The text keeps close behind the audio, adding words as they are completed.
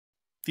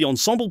The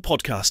Ensombl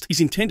podcast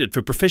is intended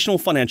for professional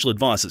financial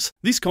advisors.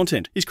 This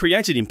content is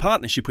created in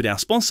partnership with our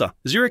sponsor,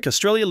 Zurich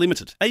Australia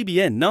Limited,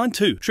 ABN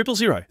 92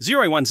 000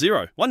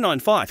 010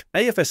 195,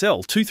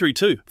 AFSL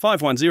 232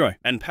 510,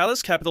 and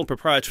Palace Capital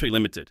Proprietary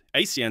Limited,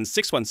 ACN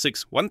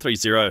 616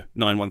 130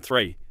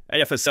 913.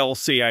 AFSL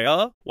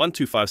CAR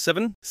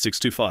 1257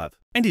 625,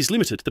 and is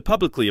limited to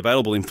publicly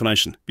available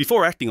information.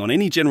 Before acting on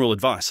any general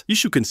advice, you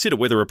should consider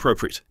whether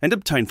appropriate and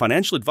obtain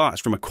financial advice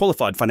from a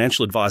qualified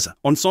financial advisor.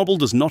 Ensombl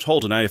does not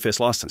hold an AFS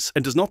license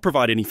and does not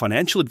provide any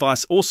financial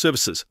advice or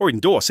services or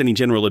endorse any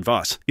general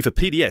advice. If a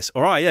PDS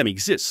or IM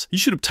exists, you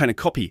should obtain a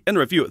copy and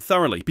review it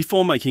thoroughly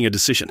before making a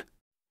decision.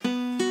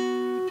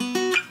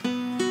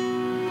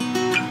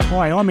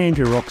 Hi, I'm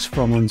Andrew Rocks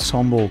from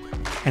Ensombl,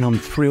 and I'm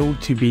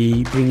thrilled to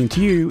be bringing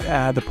to you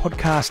the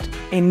podcast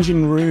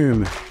Engine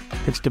Room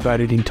that's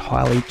devoted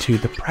entirely to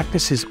the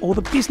practices or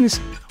the business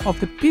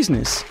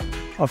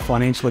of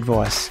financial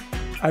advice.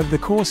 Over the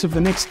course of the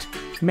next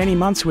many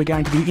months, we're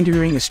going to be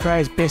interviewing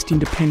Australia's best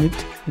independent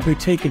and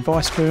boutique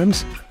advice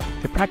firms,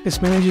 their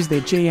practice managers,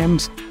 their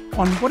GMs,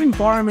 on what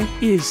environment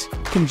is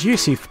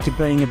conducive to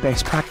being a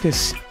best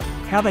practice,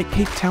 how they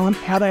keep talent,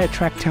 how they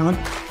attract talent,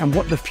 and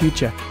what the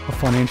future of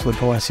financial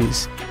advice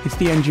is. It's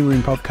the Engine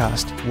Room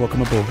podcast.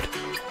 Welcome aboard.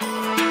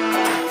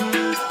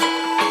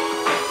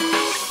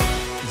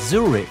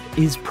 Zurich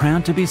is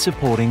proud to be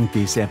supporting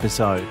this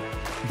episode.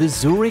 The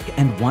Zurich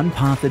and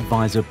OnePath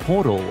Advisor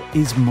portal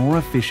is more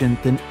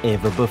efficient than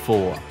ever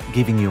before,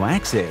 giving you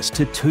access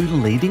to 2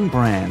 leading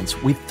brands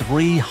with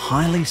 3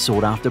 highly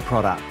sought-after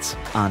products,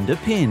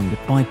 underpinned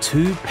by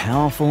 2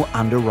 powerful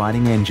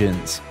underwriting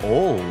engines,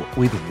 all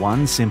with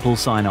 1 simple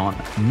sign-on,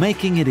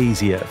 making it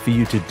easier for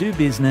you to do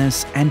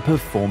business and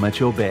perform at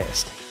your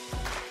best.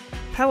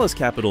 Palace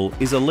Capital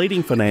is a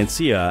leading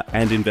financier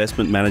and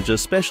investment manager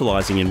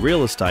specialising in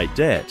real estate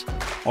debt.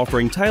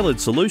 Offering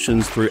tailored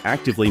solutions through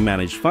actively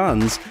managed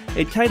funds,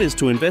 it caters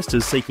to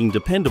investors seeking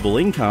dependable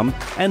income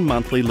and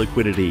monthly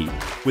liquidity.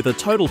 With a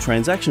total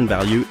transaction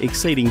value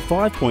exceeding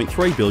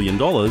 $5.3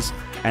 billion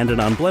and an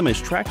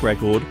unblemished track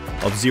record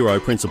of 0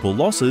 principal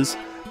losses,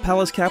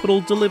 Palace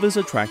Capital delivers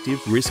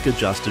attractive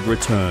risk-adjusted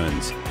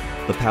returns.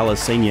 The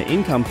Palace Senior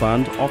Income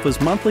Fund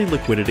offers monthly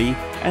liquidity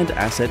and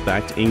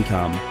asset-backed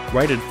income,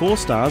 rated 4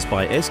 stars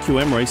by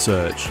SQM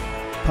Research.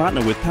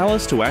 Partner with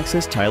Palace to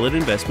access tailored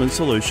investment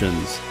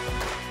solutions.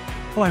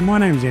 Hello, my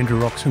name is Andrew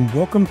Rocks, and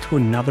welcome to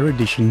another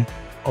edition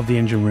of the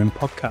Engine Room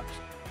podcast.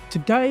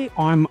 Today,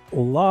 I'm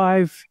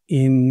live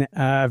in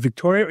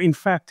Victoria. In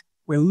fact,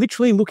 we're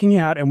literally looking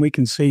out and we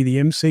can see the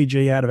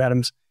MCG out of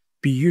Adam's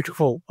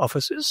beautiful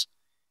offices.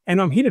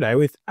 And I'm here today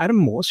with Adam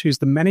Morse, who's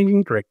the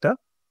Managing Director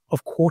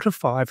of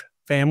QuarterFive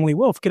Family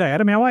Wealth. G'day,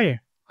 Adam. How are you?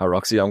 Hi,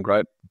 Rocksy. I'm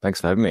great. Thanks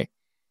for having me.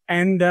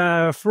 And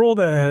for all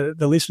the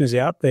listeners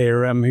out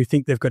there who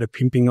think they've got a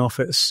pimping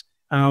office,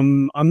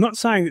 I'm not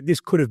saying that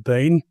this could have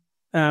been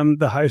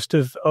the host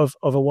of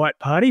a white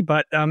party,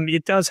 but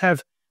it does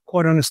have,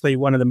 quite honestly,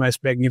 one of the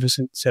most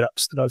magnificent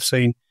setups that I've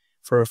seen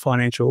for a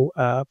financial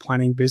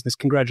planning business.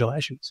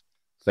 Congratulations.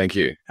 Thank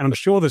you. And I'm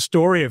sure the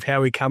story of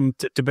how we come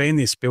to be in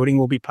this building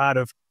will be part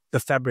of the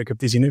fabric of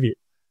this interview.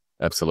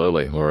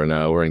 Absolutely.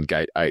 We're in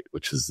Gate 8,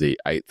 which is the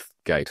 8th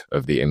gate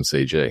of the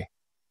MCG.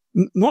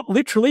 Not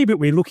literally, but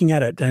we're looking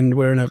at it, and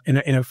we're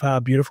in a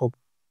far beautiful,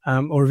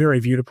 or a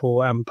very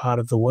beautiful part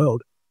of the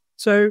world.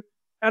 So,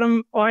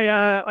 Adam, I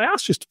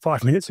asked just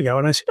 5 minutes ago,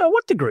 and I said,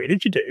 what degree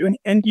did you do?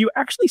 And you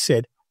actually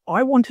said,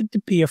 I wanted to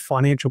be a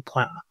financial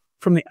planner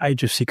from the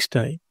age of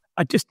 16.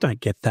 I just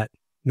don't get that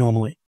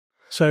normally.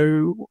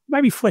 So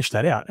maybe flesh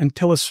that out and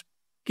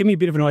give me a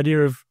bit of an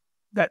idea of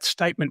that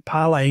statement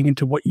parlaying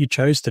into what you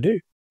chose to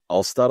do.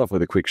 I'll start off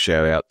with a quick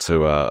shout out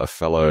to a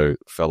fellow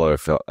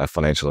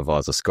financial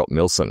advisor, Scott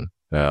Milson,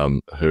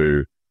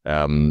 who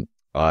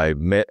I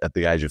met at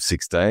the age of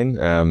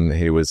 16.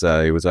 He was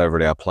over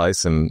at our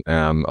place, and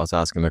I was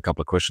asking him a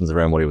couple of questions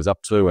around what he was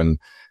up to, and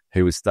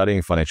he was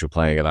studying financial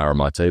planning at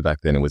RMIT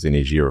back then. It was in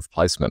his year of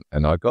placement,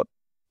 and I got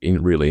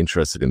really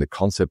interested in the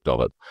concept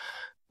of it,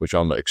 which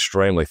I'm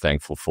extremely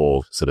thankful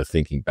for, sort of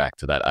thinking back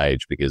to that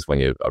age, because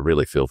I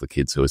really feel for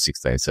kids who are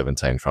 16,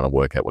 17, trying to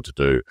work out what to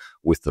do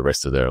with the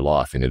rest of their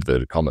life, in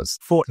inverted commas.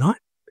 Fortnite?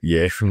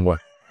 Yeah.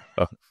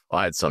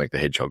 I had Sonic the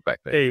Hedgehog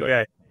back then. There you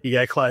go. You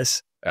go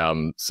close.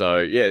 The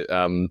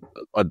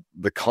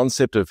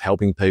concept of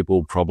helping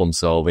people, problem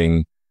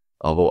solving,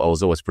 I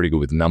was always pretty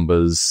good with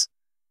numbers.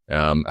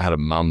 I had a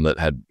mum that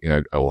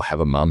have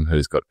a mum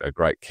who's got a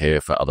great care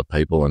for other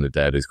people, and a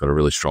dad who's got a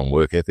really strong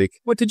work ethic.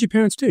 What did your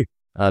parents do?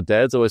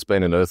 Dad's always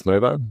been an earth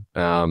mover,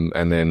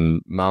 and then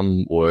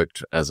Mum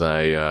worked as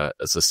a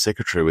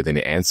secretary within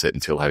Ansett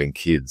until having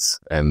kids,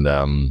 and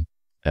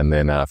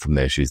then from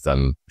there she's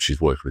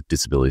worked with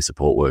disability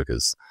support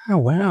workers. Oh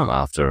wow!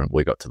 After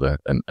we got to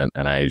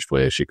an age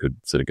where she could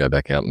sort of go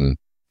back out and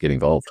get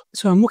involved.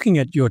 So I'm looking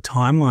at your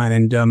timeline,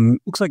 and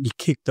looks like you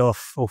kicked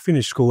off or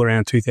finished school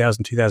around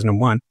 2000,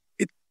 2001.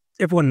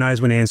 Everyone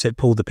knows when Ansett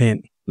pulled the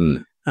pen,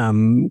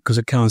 because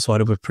it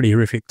coincided with a pretty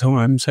horrific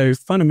time. So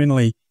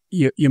fundamentally,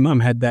 your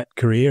mum had that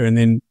career, and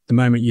then the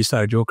moment you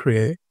started your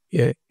career,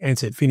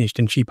 answer finished,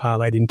 and she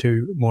parlayed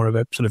into more of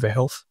a sort of a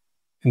health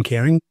and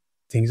caring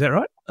thing. Is that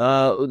right?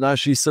 No,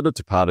 she sort of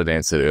departed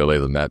answered earlier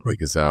than that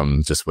because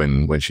just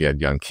when she had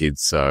young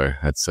kids. So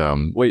it's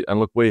we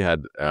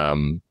had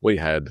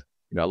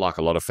like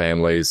a lot of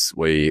families,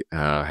 we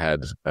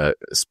had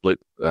split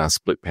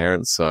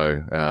parents.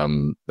 So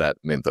that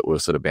meant that we were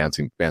sort of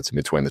bouncing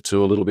between the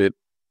two a little bit.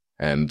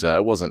 And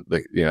it wasn't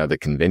the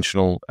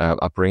conventional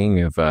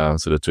upbringing of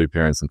sort of two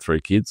parents and three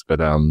kids, but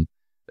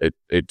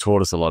it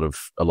taught us a lot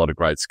of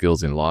great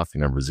skills in life,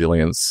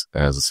 resilience,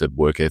 as I said,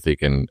 work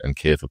ethic and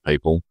care for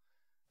people.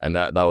 And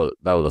that were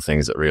the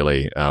things that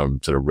really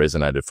sort of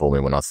resonated for me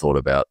when I thought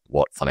about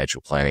what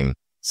financial planning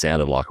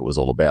sounded like it was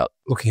all about.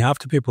 Looking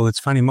after people. It's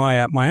funny,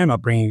 my own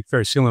upbringing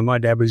very similar. My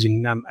dad was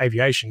in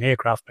aviation,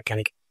 aircraft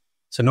mechanic,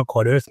 so not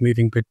quite earth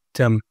moving, but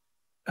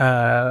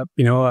I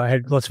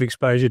had lots of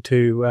exposure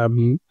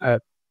to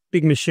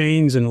big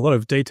machines and a lot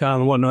of detail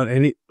and whatnot,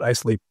 and it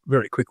basically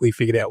very quickly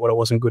figured out what I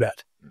wasn't good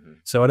at. Mm-hmm.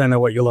 So I don't know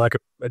what you're like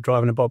at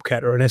driving a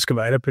Bobcat or an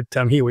excavator, but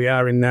here we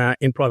are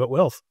in private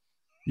wealth.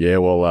 Yeah,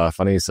 well,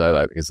 funny you say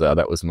that because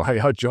that was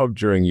my job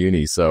during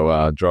uni.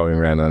 So driving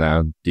around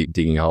and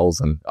digging holes,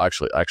 and I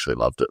actually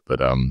loved it. But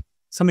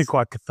something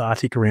quite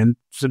cathartic around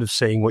sort of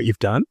seeing what you've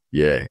done.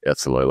 Yeah,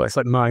 absolutely. It's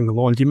like mowing the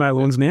lawn. Do you mow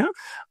lawns now?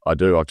 I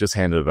do. I've just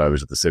handed it over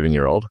to the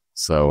 7-year-old.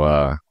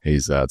 So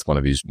he's it's one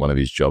of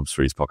his jobs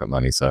for his pocket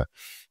money. So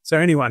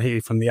anyone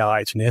here from the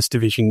RH&S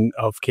division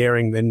of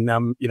caring, then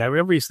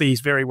obviously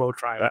he's very well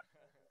trained.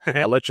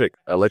 Electric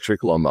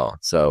lawnmower.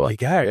 So there you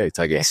go. Yeah,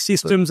 take it.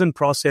 Systems and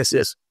processes.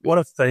 Yes. What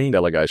a theme.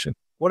 Delegation.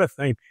 What a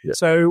theme. Yeah.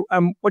 So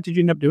what did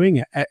you end up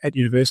doing at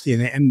university,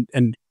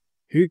 and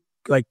who,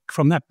 like,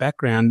 from that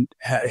background,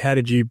 how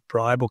did you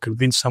bribe or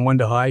convince someone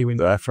to hire you in?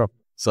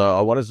 So I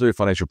wanted to do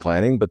financial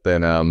planning, but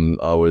then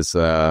I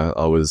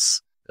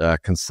was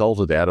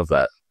consulted out of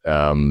that.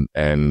 So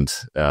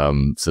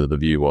the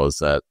view was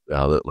that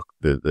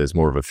there's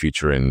more of a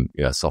future in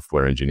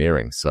software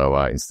engineering. So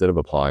instead of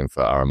applying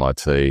for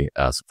RMIT,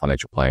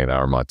 financial planning at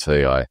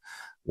RMIT, I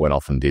went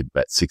off and did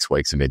about 6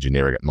 weeks of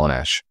engineering at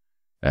Monash,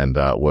 and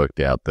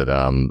worked out that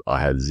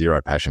I had zero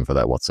passion for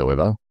that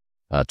whatsoever.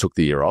 Took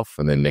the year off,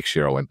 and then next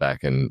year I went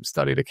back and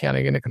studied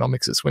accounting and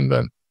economics at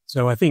Swinburne.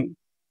 So I think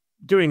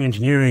doing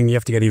engineering, you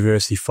have to go to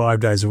university 5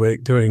 days a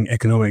week. Doing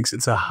economics,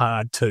 it's a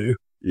hard two.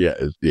 Yeah,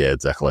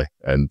 exactly.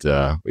 And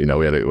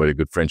we had a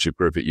good friendship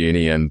group at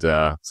uni, and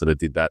sort of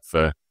did that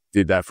for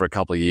a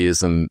couple of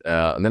years, and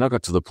then I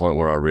got to the point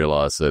where I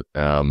realised that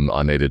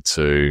I needed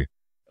to.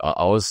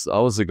 I was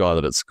the guy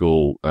that at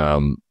school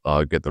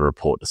I'd get the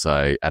report to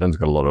say Adam's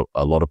got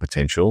a lot of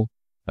potential,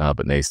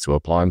 but needs to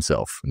apply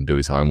himself and do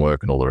his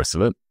homework and all the rest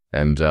of it.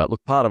 And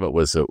look, part of it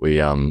was that we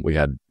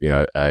had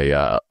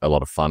a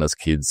lot of fun as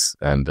kids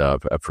and a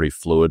pretty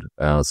fluid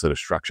sort of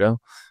structure.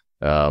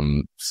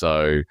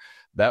 So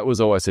that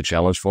was always a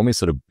challenge for me,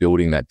 sort of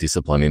building that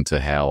discipline into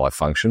how I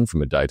function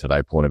from a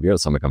day-to-day point of view.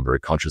 It's something I'm very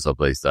conscious of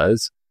these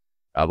days.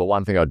 But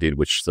one thing I did,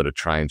 which sort of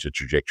changed the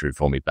trajectory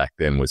for me back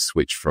then, was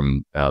switch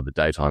from the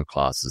daytime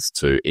classes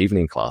to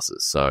evening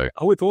classes. So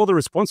with all the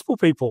responsible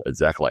people.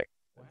 Exactly.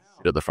 Wow.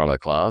 At the front of the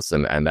class.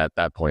 And at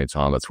that point in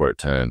time, that's where it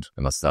turned.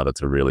 And I started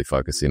to really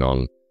focus in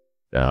on,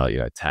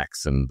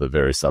 tax and the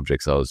various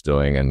subjects I was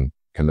doing, and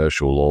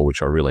commercial law,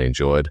 which I really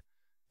enjoyed.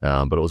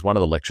 But it was one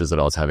of the lectures that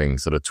I was having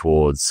sort of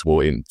towards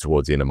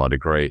the end of my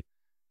degree.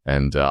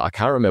 And I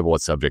can't remember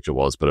what subject it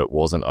was, but it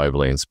wasn't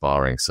overly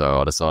inspiring.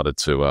 So I decided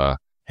to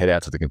head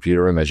out to the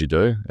computer room, as you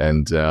do,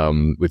 and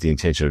with the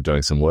intention of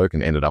doing some work,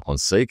 and ended up on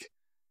Seek,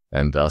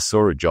 and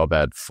saw a job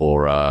ad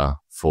for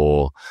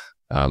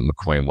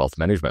McQueen Wealth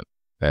Management.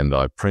 And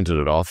I printed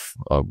it off.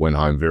 I went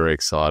home very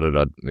excited.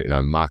 I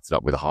marked it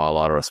up with a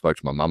highlighter. I spoke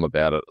to my mum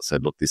about it. I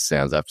said, look, this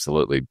sounds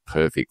absolutely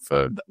perfect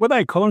for... Were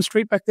they Collins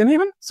Street back then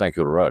even? St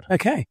Kilda Road.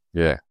 Okay.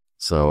 Yeah.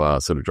 So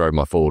sort of drove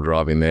my four-wheel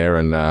drive in there,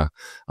 and I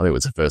think it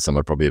was the first time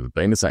I'd probably ever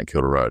been to St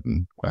Kilda Road,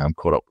 and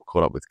caught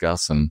up with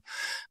Gus, and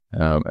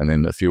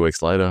then a few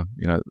weeks later,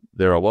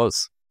 there I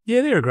was.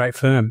 Yeah, they're a great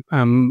firm. I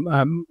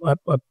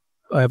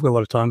have got a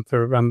lot of time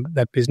for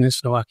that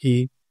business.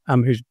 Noaki,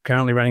 who's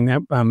currently running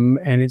that,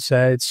 and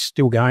it's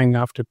still going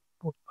after,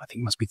 I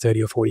think it must be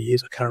 30 or 40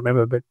 years. I can't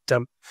remember. But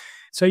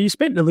so you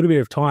spent a little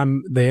bit of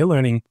time there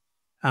learning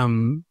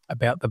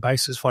about the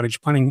basis of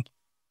financial planning.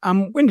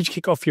 When did you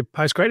kick off your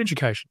postgrad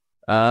education?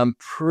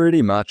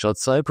 Pretty much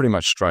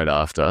straight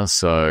after.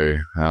 So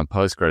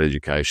postgrad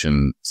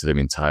education sort of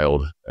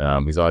entailed,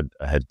 because I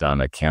had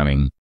done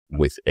accounting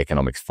with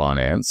economics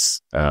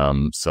finance,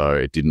 so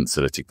it didn't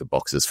sort of tick the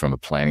boxes from a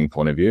planning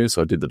point of view.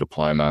 So I did the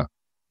diploma,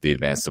 the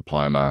advanced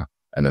diploma,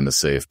 and then the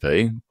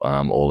CFP,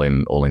 all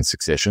in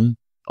succession,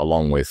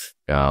 along with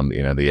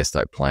the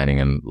estate planning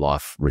and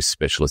life risk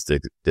specialist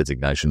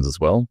designations as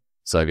well.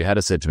 So if you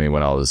had said to me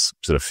when I was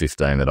sort of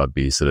 15 that I'd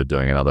be sort of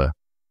doing another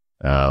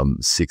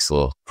 6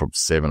 or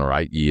 7 or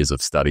 8 years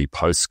of study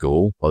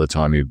post-school by the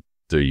time you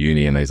do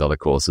uni and these other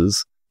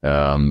courses,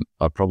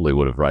 I probably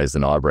would have raised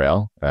an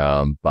eyebrow.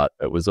 But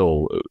it was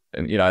all,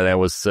 there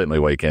was certainly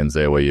weekends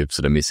there where you're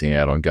sort of missing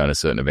out on going to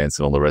certain events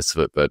and all the rest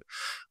of it. But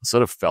I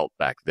sort of felt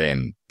back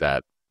then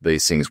that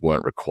these things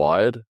weren't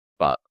required,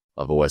 but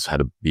I've always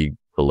had a big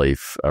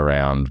belief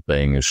around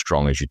being as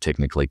strong as you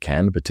technically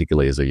can,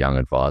 particularly as a young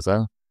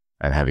advisor,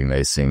 and having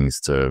these things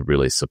to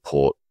really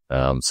support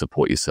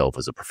yourself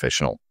as a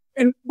professional.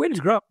 And where did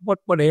you grow up?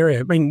 What area?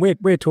 I mean,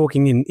 we're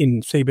talking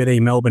in CBD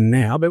Melbourne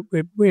now, but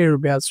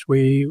whereabouts where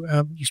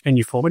you spend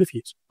your formative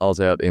years? I was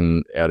out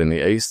in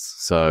the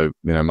east, so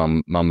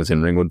mum was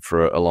in Ringwood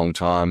for a long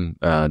time.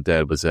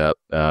 Dad was out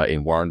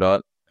in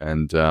Warrandyte,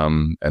 and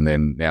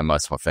then now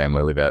most of my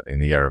family live out in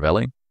the Yarra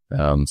Valley.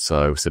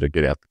 So sort of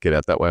get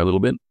out that way a little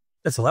bit.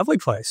 That's a lovely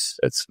place.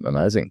 It's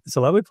amazing. It's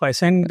a lovely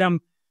place, and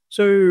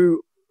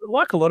so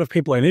like a lot of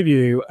people I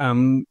interview,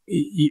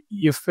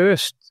 your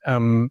first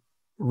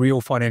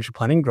real financial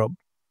planning job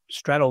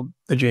straddled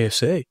the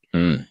GFC,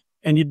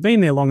 and you'd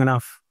been there long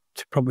enough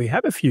to probably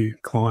have a few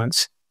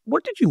clients.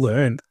 What did you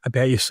learn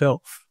about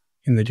yourself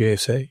in the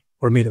GFC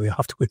or immediately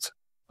afterwards?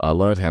 I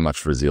learned how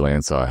much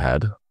resilience I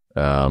had,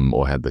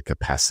 or had the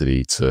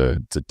capacity to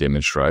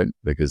demonstrate,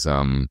 because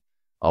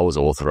I was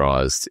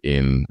authorised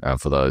in,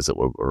 for those that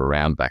were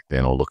around back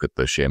then or look at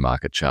the share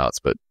market charts,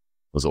 but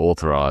was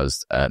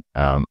authorised at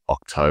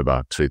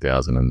October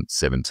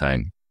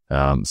 2017.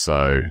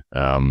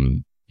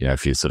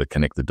 If you sort of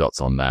connect the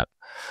dots on that,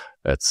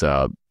 it's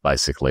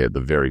basically at the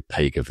very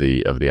peak of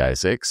the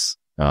ASX.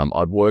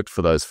 I'd worked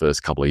for those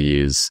first couple of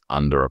years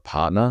under a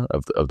partner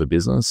of the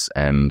business,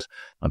 and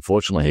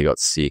unfortunately he got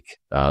sick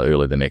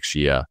early the next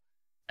year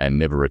and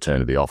never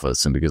returned to the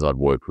office. And because I'd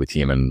worked with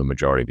him and the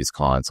majority of his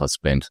clients, I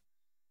spent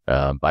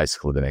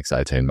basically the next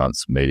 18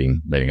 months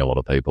meeting a lot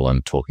of people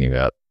and talking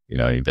about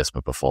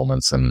investment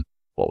performance and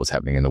what was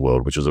happening in the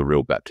world, which was a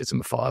real baptism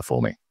of fire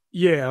for me.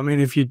 Yeah, I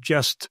mean, if you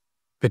just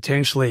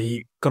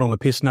potentially got on the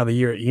piss another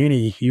year at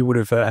uni, you would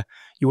have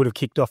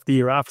kicked off the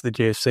year after the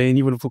GFC, and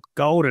you would have looked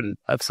golden.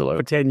 Absolutely.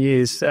 For 10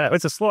 years.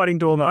 It's a sliding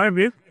door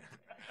moment.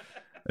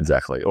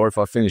 Exactly. Or if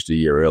I finished a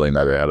year early,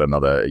 maybe I had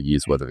another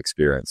year's worth of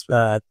experience.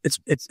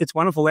 It's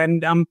wonderful.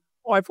 And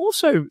I've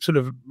also sort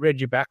of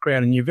read your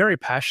background, and you're very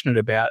passionate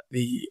about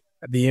the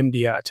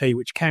MDRT,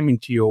 which came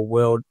into your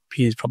world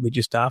probably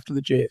just after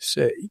the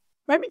GFC.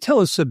 Maybe tell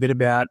us a bit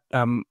about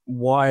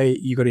why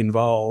you got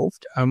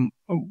involved,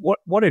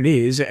 what it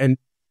is, and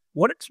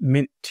what it's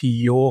meant to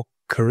your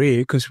career.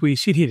 Because we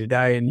sit here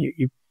today, and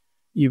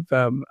you've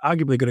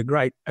arguably got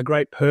a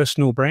great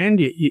personal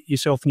brand.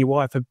 Yourself and your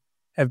wife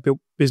have built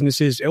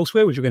businesses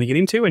elsewhere, which we're going to get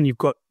into, and you've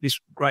got this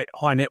great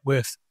high net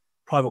worth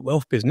private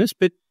wealth business.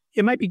 But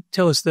maybe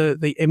tell us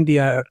the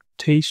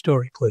MDRT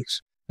story,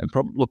 please. And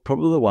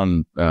probably the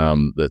one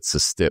that's a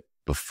step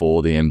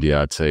before the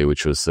MDRT,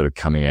 which was sort of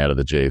coming out of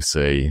the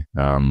GFC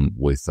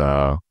with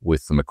the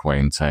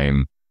McQueen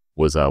team,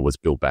 was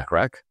Bill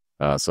Backrack.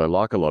 So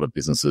like a lot of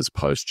businesses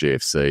post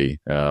GFC.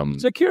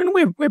 So Kieran,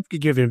 we've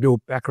given a Bill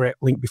Backrack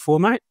link before,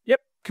 mate. Yep.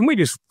 Can we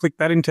just flick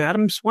that into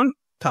Adam's one?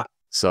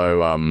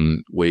 So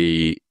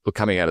we were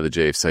coming out of the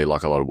GFC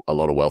like a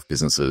lot of wealth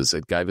businesses.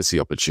 It gave us the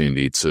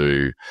opportunity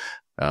to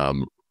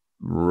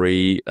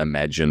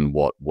reimagine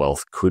what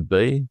wealth could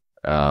be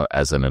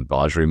as an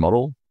advisory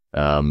model.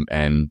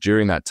 And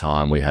during that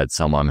time, we had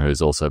someone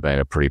who's also been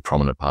a pretty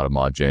prominent part of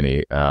my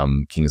journey,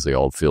 Kingsley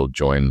Oldfield,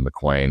 joined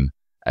McQueen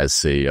as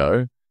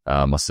CEO.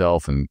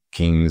 Myself and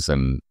Kings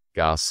and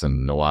Gus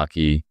and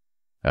Nowaki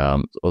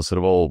sort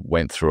of all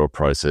went through a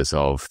process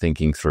of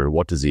thinking through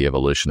what does the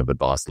evolution of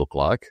advice look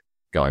like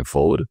going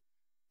forward.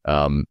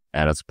 And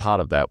as part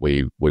of that,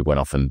 we went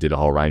off and did a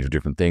whole range of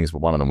different things, but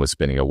one of them was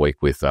spending a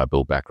week with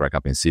Bill Backrack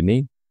up in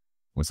Sydney.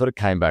 We sort of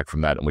came back from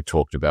that and we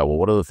talked about, well,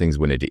 what are the things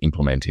we need to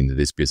implement into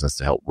this business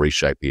to help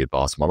reshape the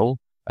advice model?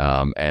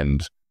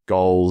 And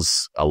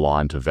goals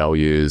aligned to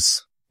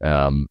values.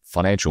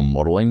 Financial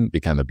modeling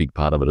became a big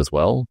part of it as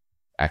well.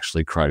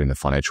 Actually creating the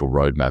financial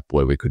roadmap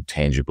where we could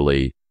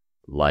tangibly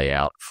lay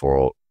out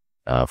for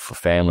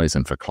families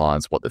and for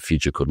clients what the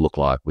future could look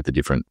like with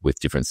different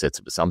sets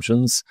of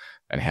assumptions,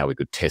 and how we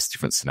could test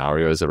different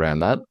scenarios around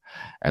that,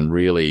 and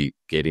really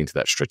get into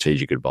that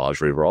strategic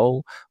advisory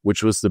role,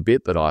 which was the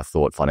bit that I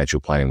thought financial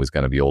planning was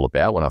going to be all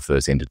about when I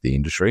first entered the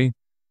industry.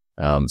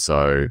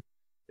 So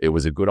it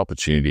was a good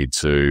opportunity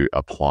to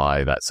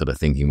apply that sort of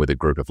thinking with a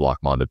group of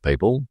like-minded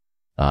people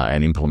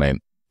and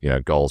implement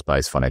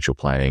goals-based financial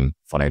planning,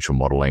 financial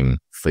modeling,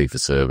 fee for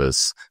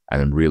service, and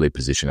then really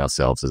position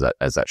ourselves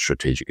as that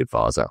strategic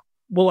advisor.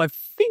 Well, I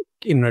think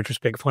in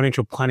retrospect,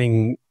 financial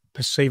planning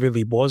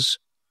perceivably was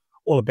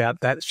all about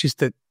that. It's just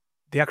that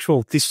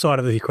this side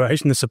of the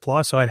equation, the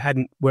supply side,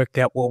 hadn't worked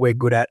out what we're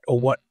good at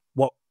or what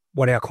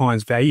our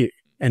clients value.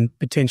 And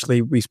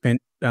potentially we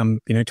spent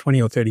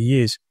 20 or 30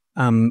 years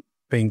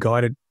being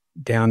guided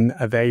down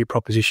a value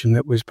proposition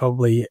that was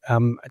probably a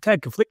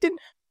tad conflicted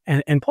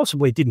and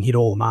possibly didn't hit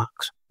all the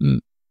marks.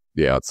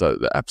 Yeah,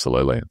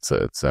 absolutely.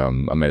 It's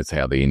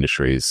how the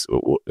industry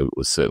it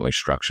was certainly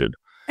structured.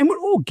 And we're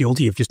all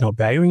guilty of just not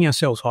valuing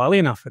ourselves highly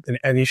enough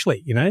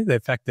initially. The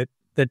fact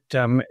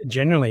that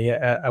generally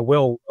a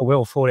well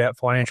thought out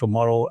financial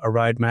model, a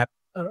roadmap,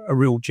 a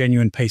real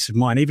genuine peace of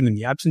mind, even in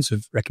the absence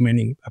of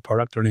recommending a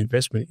product or an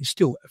investment, is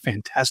still a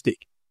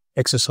fantastic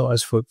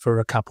exercise for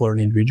a couple or an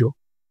individual.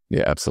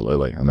 Yeah,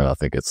 absolutely. I mean, I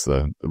think it's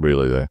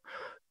really the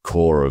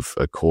core of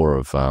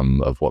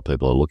what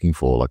people are looking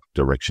for, like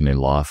direction in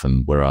life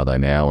and where are they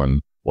now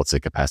and what's their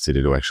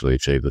capacity to actually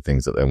achieve the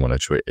things that they want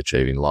to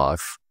achieve in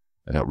life.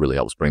 And it really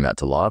helps bring that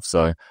to life.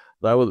 So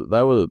they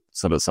were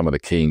sort of some of the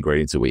key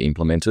ingredients that we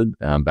implemented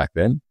back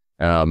then.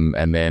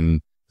 And then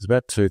it was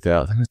about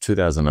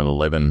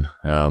 2011,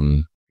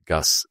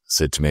 Gus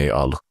said to me,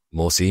 "Oh, look,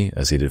 Morsey,"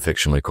 as he'd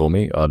affectionately call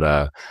me,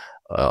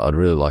 I'd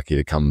really like you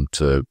to come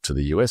to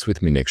the US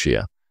with me next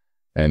year.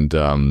 And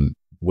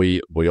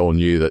we all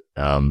knew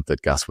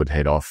that Gus would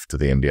head off to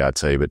the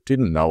MDRT, but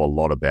didn't know a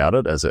lot about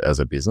it as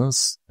a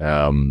business.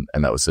 And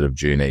that was sort of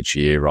June each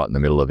year, right in the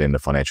middle of end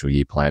of financial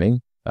year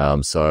planning.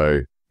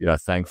 So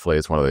thankfully,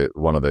 it's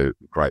one of the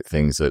great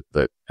things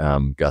that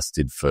Gus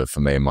did for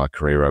me in my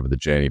career over the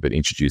journey, but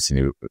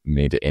introducing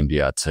me to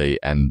MDRT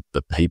and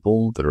the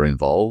people that are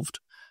involved.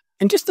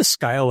 And just the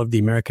scale of the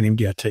American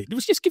MDRT,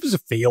 just give us a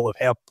feel of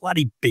how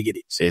bloody big it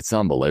is. It's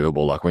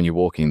unbelievable. Like when you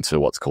walk into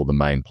what's called the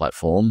main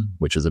platform,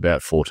 which is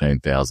about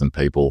 14,000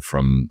 people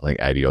from I think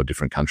 80 odd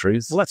different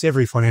countries. Well, that's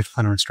every financial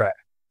planner in Australia.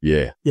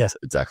 Yeah. Yes.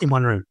 Exactly. In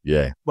one room.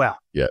 Yeah. Wow.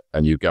 Yeah.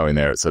 And you go in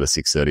there at sort of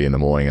 6:30 in the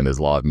morning and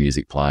there's live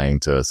music playing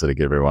to sort of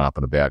get everyone up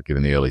and about,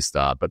 given the early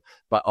start. But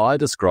I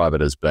describe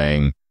it as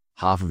being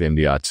half of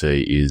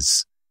MDRT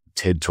is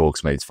TED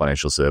Talks meets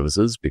financial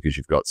services, because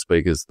you've got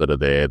speakers that are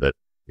there that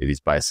it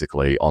is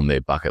basically on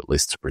their bucket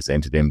list to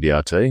present at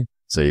MDRT.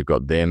 So you've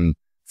got them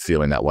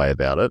feeling that way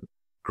about it.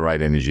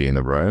 Great energy in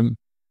the room.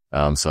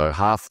 So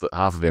half of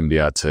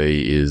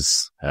MDRT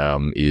is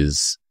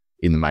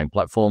in the main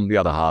platform. The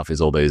other half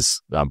is all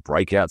these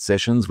breakout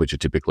sessions, which are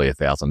typically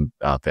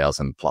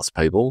 1,000 plus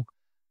people.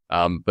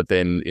 But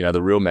then,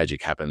 the real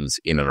magic happens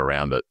in and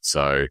around it.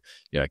 So,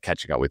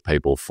 catching up with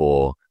people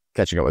for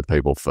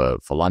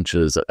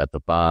lunches at the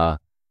bar,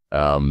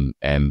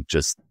 and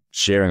just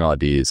sharing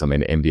ideas. I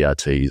mean,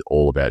 MDRT is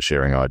all about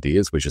sharing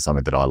ideas, which is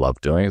something that I love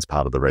doing. It's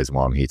part of the reason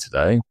why I'm here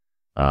today.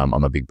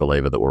 I'm a big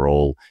believer that we're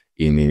all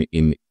in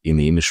the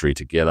industry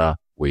together.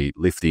 We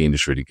lift the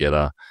industry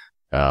together.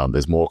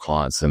 There's more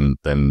clients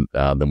than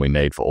we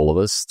need for all of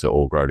us to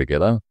all grow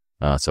together.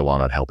 So why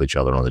not help each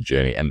other on the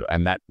journey?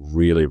 And that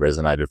really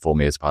resonated for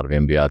me as part of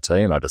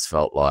MDRT. And I just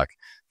felt like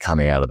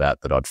coming out of that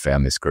I'd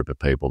found this group of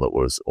people that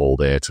was all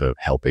there to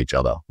help each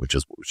other, which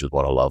is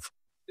what I love.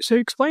 So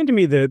explain to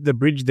me the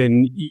bridge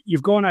then.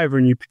 You've gone over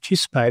and you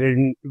participated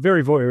and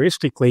very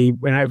voyeuristically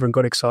went over and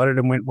got excited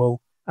and went,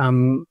 well,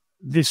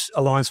 this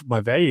aligns with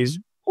my values.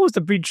 What was the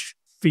bridge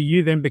for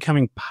you then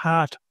becoming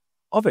part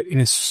of it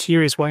in a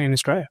serious way in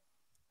Australia?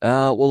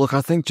 Well, look,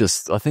 I think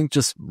just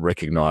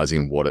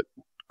recognizing what it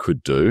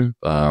could do.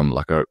 I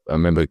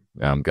remember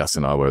Gus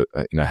and I were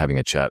having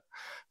a chat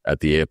at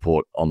the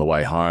airport on the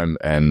way home,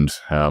 and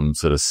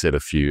sort of set a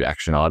few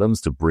action items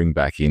to bring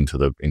back into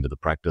the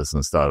practice,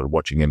 and started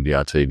watching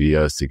MDRT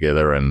videos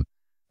together, and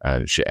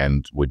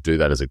we'd do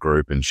that as a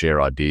group and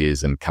share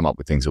ideas and come up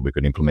with things that we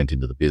could implement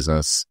into the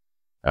business.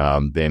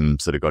 Then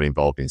sort of got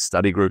involved in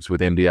study groups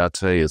with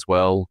MDRT as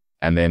well.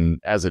 And then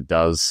as it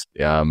does,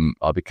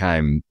 I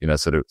became,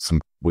 sort of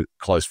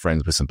close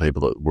friends with some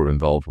people that were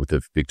involved with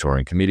the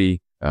Victorian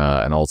Committee.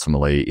 And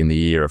ultimately in the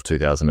year of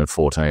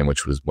 2014,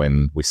 which was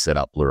when we set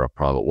up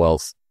QuarterFive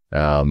Wealth,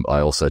 I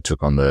also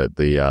took on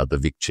the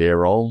Vic chair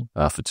role,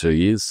 for 2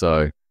 years.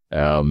 So,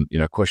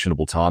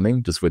 questionable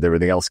timing just with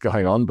everything else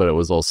going on, but it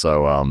was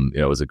also,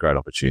 it was a great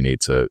opportunity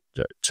to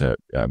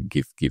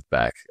give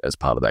back as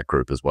part of that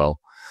group as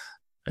well.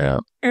 Yeah.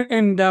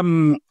 And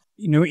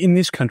in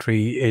this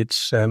country,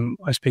 it's,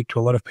 I speak to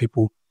a lot of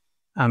people,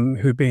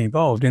 who've been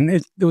involved, and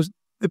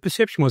the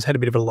perception had a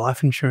bit of a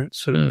life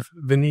insurance sort of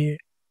veneer.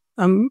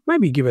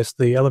 Maybe give us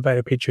the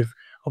elevator pitch of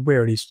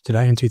where it is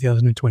today in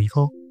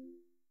 2024.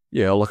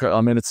 Yeah, look,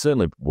 I mean, it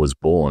certainly was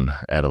born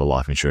out of the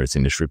life insurance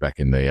industry back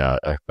in the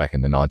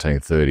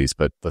 1930s.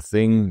 But the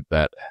thing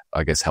that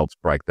I guess helps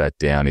break that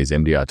down is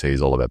MDRT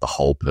is all about the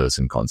whole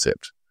person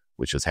concept,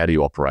 which is how do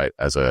you operate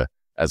as a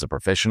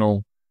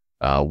professional?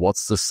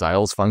 What's the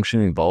sales function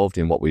involved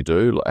in what we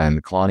do,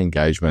 and client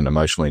engagement,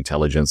 emotional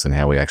intelligence, and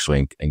how we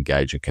actually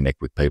engage and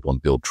connect with people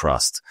and build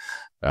trust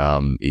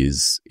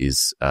is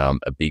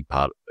a big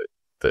part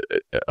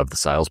of the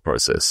sales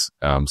process.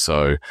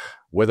 So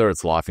whether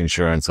it's life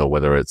insurance or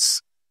whether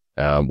it's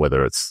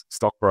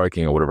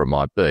stockbroking or whatever it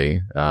might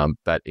be,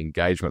 that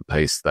engagement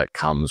piece that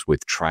comes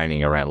with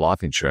training around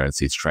life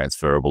insurance is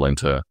transferable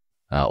into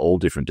all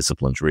different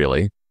disciplines,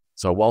 really.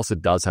 So whilst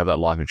it does have that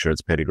life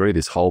insurance pedigree,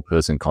 this whole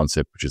person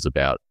concept, which is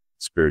about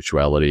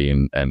spirituality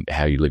and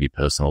how you live your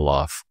personal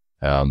life,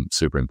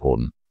 super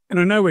important. And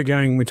I know we're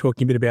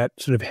talking a bit about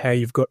sort of how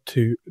you've got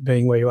to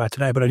being where you are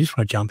today, but I just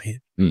want to jump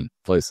in.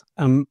 Please.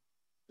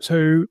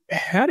 So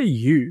how do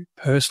you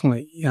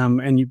personally,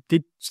 and you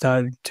did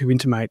start to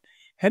intimate,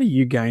 how do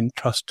you gain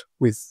trust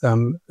with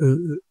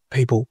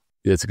people?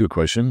 Yeah, it's a good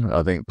question.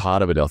 I think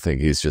part of it,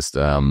 is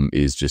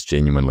just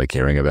genuinely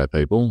caring about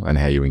people and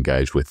how you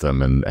engage with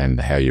them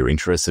and how you're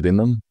interested in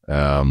them,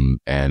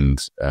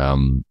 and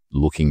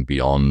looking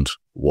beyond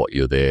what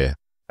you're there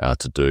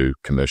to do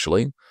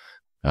commercially.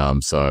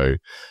 So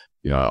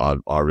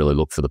I really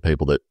look for the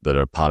people that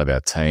are part of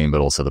our team,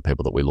 but also the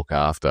people that we look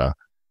after.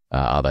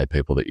 Are they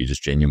people that you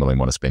just genuinely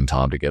want to spend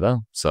time together?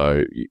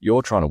 So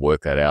you're trying to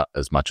work that out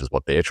as much as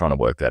what they're trying to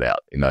work that out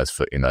in those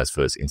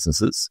first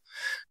instances.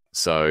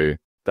 So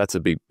that's a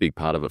big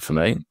part of it for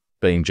me,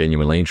 being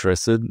genuinely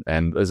interested.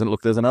 And there's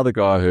another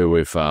guy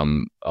who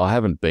I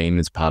haven't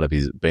been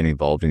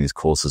involved in his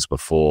courses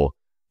before,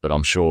 but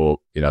I'm sure,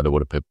 there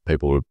would have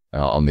people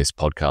on this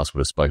podcast would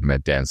have spoken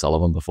about Dan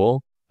Sullivan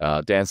before.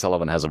 Dan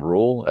Sullivan has a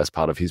rule as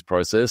part of his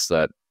process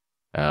that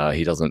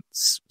he doesn't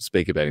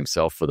speak about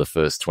himself for the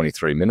first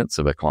 23 minutes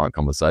of a client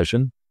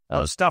conversation.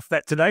 I'll stuff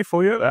that today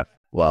for you.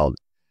 Well,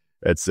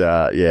 it's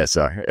so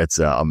it's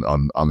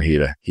I'm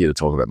here to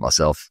talk about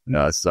myself.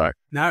 No,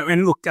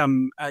 and look,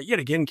 yet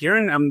again,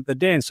 Kieran, the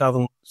Dan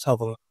Sullivan.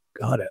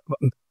 God,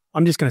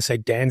 I'm just going to say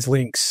Dan's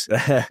links.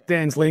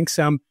 Dan's links.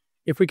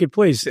 If we could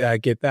please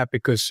get that,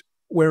 because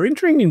we're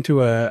entering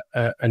into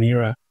an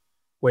era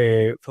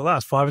where for the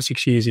last 5 or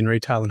 6 years in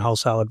retail and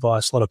wholesale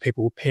advice, a lot of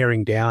people were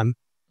paring down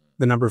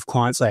the number of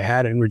clients they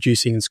had and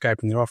reducing and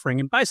scoping their offering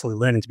and basically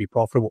learning to be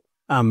profitable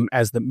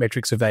as the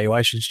metrics of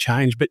valuations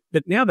change. But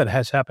now that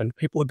has happened,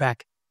 people are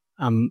back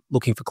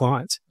looking for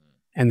clients,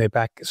 and they're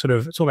back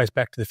it's almost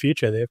back to the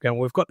future. They're going,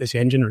 we've got this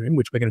engine room,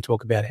 which we're going to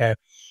talk about how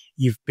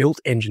you've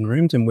built engine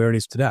rooms and where it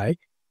is today,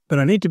 but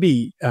I need to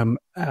be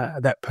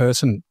that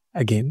person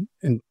again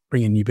and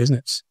bring in new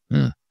business.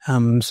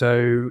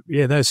 So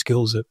yeah, those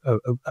skills are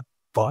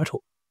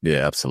vital.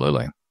 Yeah,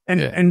 absolutely.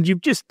 And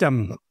you've just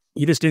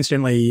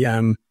instantly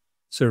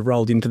sort of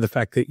rolled into the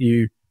fact that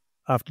you,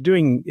 after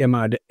doing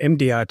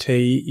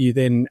MDRT, you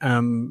then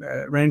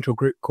ran into a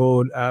group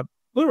called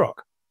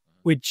BlueRock,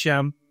 which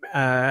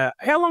how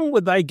long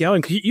were they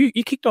going? 'Cause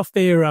you kicked off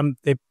their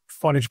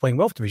financial planning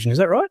wealth division, is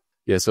that right?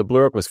 Yeah, so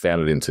BlueRock was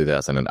founded in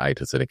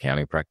 2008 as an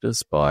accounting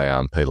practice by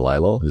Peter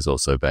Laylaw, who's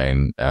also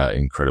been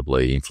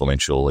incredibly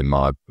influential in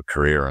my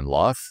career and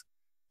life.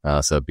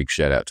 So a big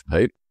shout out to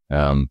Pete.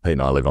 Pete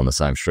and I live on the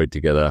same street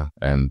together,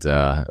 and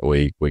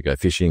we go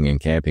fishing and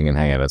camping and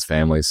hang out as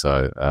family.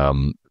 So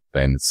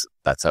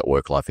that's that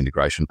work-life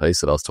integration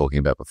piece that I was talking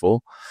about before.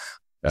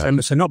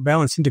 So not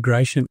balance,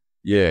 integration.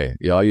 Yeah.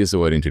 I use the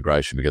word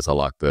integration because I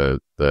like the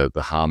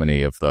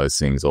harmony of those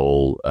things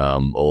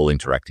all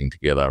interacting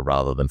together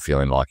rather than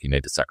feeling like you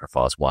need to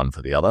sacrifice one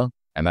for the other.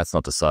 And that's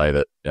not to say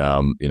that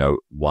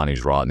one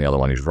is right and the other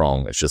one is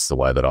wrong. It's just the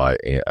way that I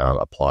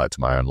apply it to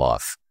my own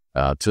life.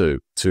 To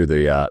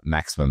the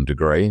maximum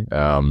degree.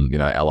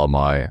 Ella,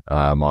 my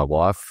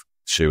wife,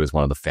 she was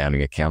one of the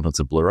founding accountants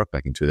of BlueRock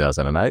back in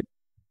 2008.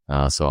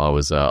 So I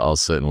was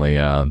certainly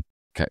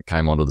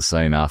came onto the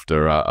scene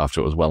after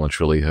it was well and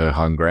truly her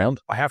home ground.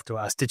 I have to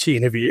ask, did she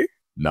interview you?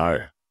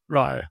 No,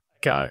 right?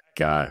 Go.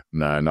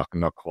 No,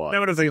 not quite. That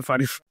would have been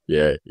funny.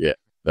 Yeah.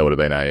 That would have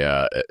been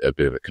a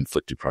bit of a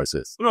conflicted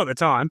process. Well, not at the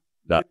time,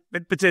 no.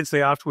 But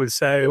potentially afterwards.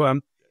 So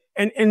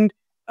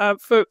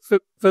for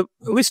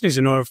listeners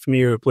who are not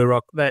familiar with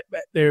BlueRock, that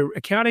they're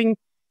accounting,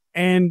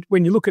 and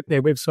when you look at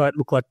their website,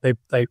 look like they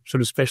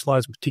sort of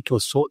specialise in particular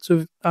sorts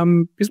of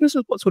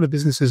businesses. What sort of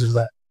businesses is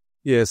that?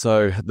 Yeah,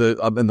 so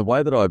the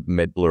way that I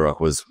met BlueRock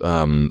was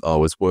I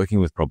was working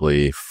with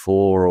probably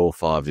 4 or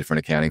 5 different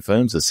accounting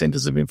firms as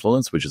centres of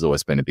influence, which has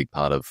always been a big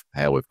part of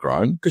how we've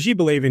grown. Because you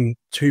believe in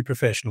 2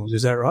 professionals,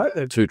 is that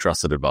right? 2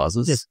 trusted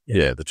advisors. Yes.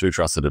 Yeah, the 2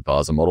 trusted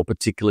advisor model,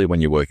 particularly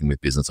when you're working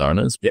with business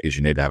owners, because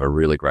you need to have a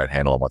really great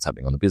handle on what's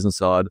happening on the business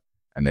side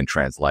and then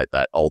translate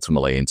that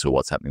ultimately into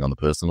what's happening on the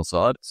personal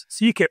side.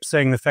 So you kept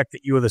saying the fact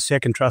that you were the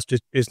second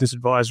trusted business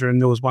advisor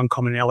and there was one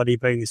commonality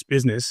being this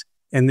business,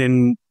 and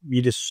then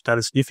you just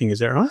started sniffing, is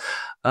that right?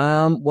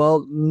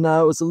 Well,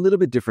 no, it was a little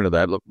bit different to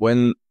that. Look,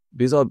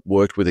 because I've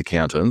worked with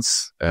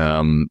accountants,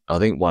 I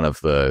think one of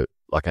the,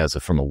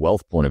 from a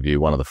wealth point of view,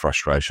 one of the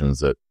frustrations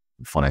that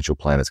financial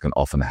planners can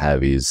often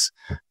have is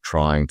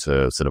trying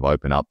to sort of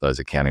open up those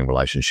accounting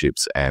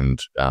relationships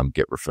and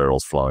get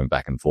referrals flowing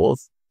back and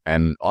forth.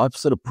 And I've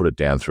sort of put it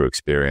down through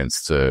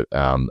experience to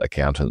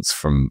accountants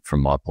from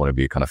my point of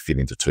view kind of fit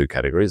into 2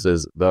 categories.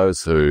 There's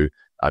those who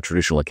are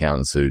traditional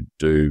accountants who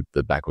do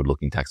the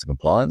backward-looking tax and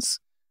compliance,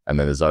 and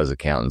then there's those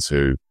accountants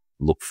who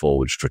look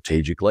forward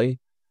strategically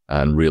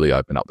and really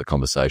open up the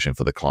conversation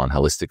for the client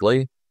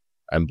holistically.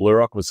 And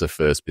BlueRock was the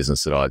first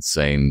business that I'd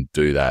seen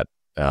do that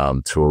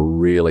to a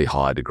really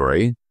high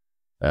degree,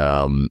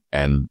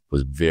 and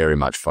was very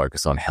much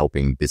focused on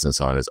helping business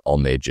owners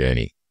on their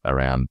journey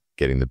around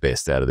getting the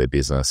best out of their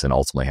business and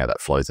ultimately how that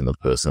flows into the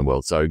personal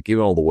world. So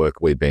given all the work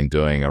we've been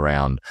doing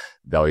around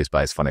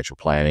values-based financial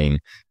planning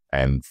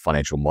and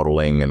financial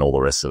modeling and all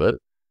the rest of it,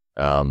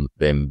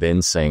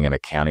 then seeing an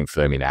accounting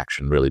firm in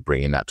action really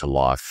bringing that to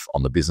life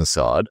on the business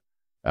side,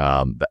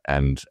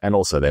 and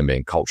also them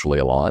being culturally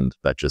aligned,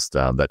 that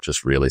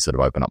just really sort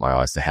of opened up my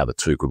eyes to how the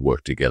 2 could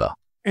work together.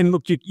 And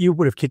look, you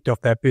would have kicked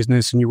off that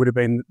business and you would have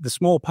been the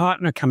small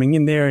partner coming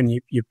in there, and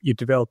you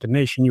developed a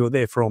niche, and you were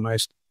there for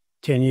almost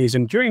 10 years.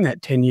 And during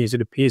that 10 years,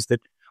 it appears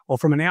that, or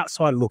from an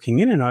outsider looking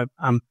in,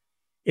 and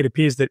it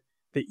appears that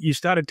you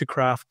started to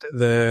craft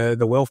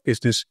the wealth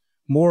business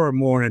more and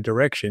more in a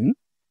direction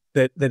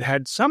that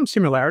had some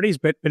similarities,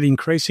 but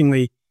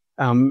increasingly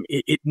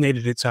it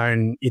needed its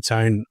own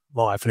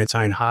life and its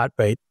own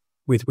heartbeat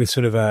with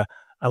sort of a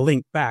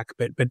link back,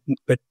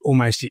 but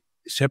almost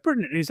separate.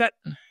 Is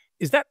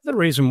that the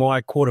reason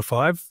why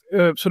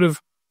QuarterFive sort of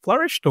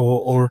flourished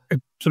or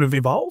sort of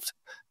evolved?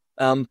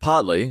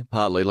 Partly.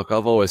 Look,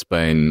 I've always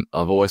been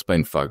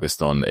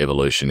focused on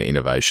evolution,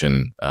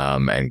 innovation,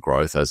 and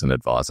growth as an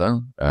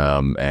advisor.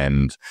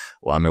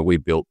 We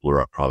built Blue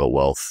Rock Private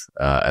Wealth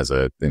as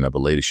the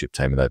leadership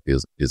team of that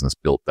business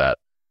built that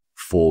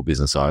for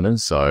business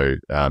owners. So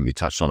you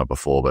touched on it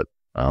before, but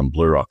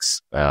Blue Rock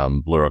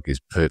is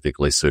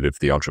perfectly suited for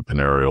the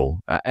entrepreneurial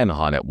and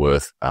high net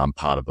worth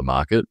part of the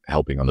market,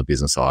 helping on the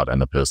business side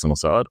and the personal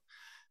side.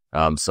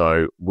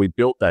 So we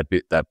built that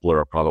Blue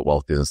Rock Private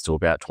Wealth business to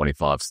about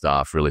 25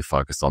 staff, really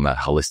focused on that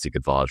holistic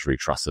advisory,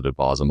 trusted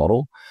advisor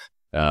model.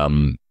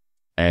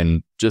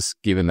 And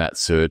just given that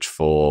search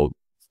for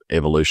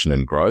evolution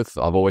and growth,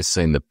 I've always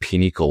seen the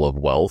pinnacle of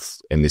wealth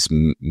in this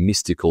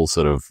mystical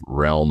sort of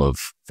realm of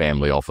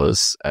family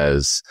office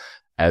as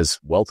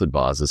wealth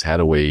advisors. How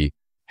do we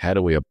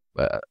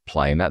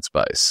play in that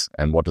space?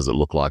 And what does it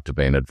look like to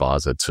be an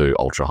advisor to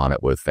ultra high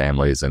net worth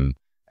families and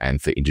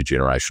for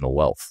intergenerational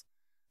wealth?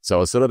 So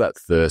it's sort of that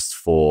thirst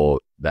for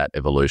that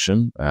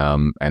evolution,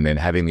 and then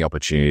having the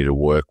opportunity to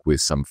work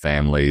with some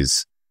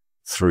families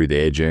through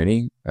their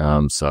journey.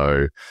 And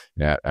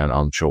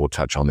I'm sure we'll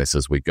touch on this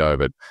as we go,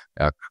 but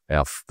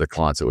the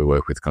clients that we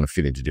work with kind of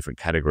fit into different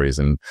categories,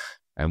 and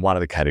one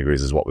of the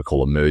categories is what we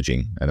call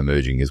emerging. And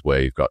emerging is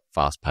where you've got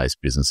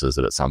fast-paced businesses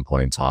that at some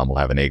point in time will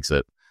have an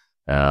exit,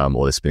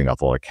 or they're spinning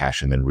up a lot of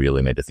cash, and then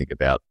really need to think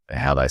about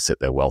how they set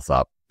their wealth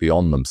up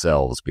beyond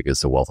themselves, because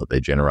the wealth that they're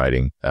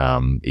generating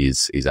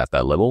is at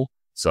that level.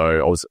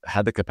 So I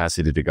had the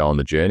capacity to go on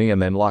the journey,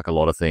 and then, like a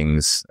lot of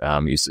things,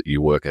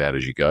 you work it out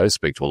as you go,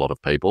 speak to a lot of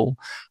people,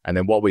 and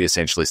then what we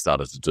essentially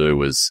started to do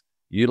was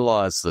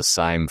utilize the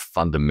same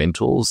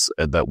fundamentals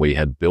that we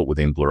had built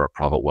within Blue Rock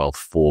Private Wealth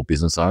for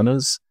business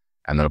owners,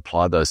 and then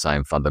apply those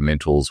same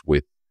fundamentals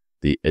with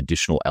the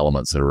additional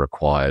elements that are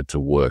required to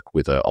work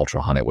with an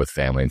ultra high net worth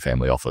family and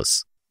family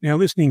office. Now,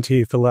 listening to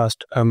you for the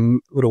last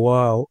little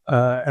while,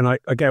 and I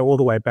go all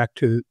the way back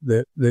to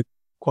the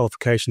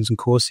qualifications and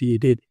course that you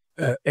did,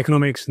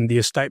 economics and the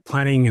estate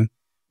planning, and it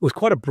was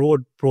quite a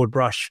broad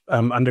brush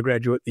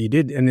undergraduate that you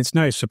did, and it's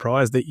no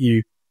surprise that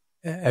you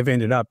have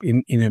ended up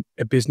in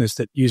a business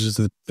that uses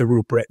the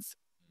real breadth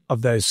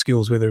of those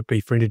skills, whether it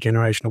be for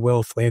intergenerational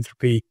wealth,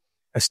 philanthropy,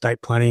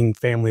 estate planning,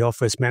 family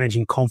office,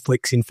 managing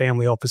conflicts in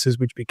family offices,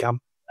 which become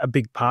a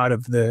big part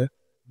of the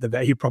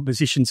value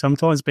proposition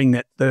sometimes, being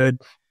that third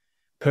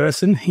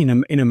person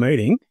in a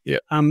meeting. Yeah.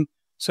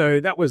 So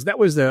that was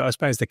the, I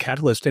suppose, the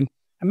catalyst, and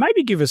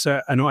maybe give us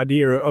an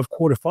idea of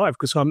QuarterFive,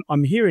 because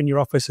I'm here in your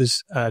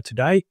offices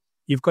today.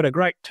 You've got a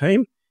great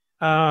team.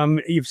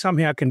 You've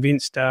somehow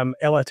convinced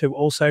Ella to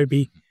also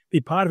be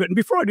part of it. And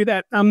before I do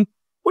that,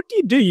 what do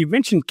you do? You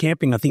mentioned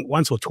camping, I think,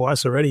 once or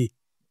twice already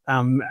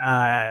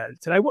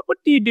today. What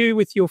do you do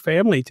with your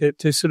family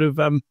to sort of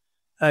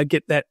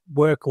get that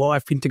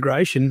work-life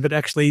integration, but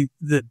actually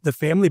the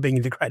family being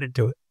integrated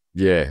to it?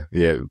 Yeah,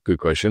 good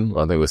question.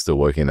 I think we're still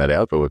working that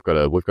out, but we've got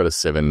a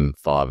 7,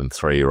 5, and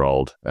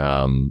 3-year-old,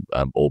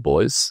 all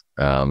boys.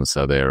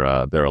 So they're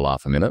a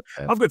laugh a minute.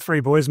 I've got 3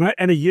 boys, mate,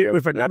 and a year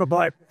with another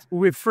bike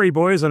with 3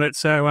 boys on it.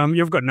 So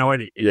you've got no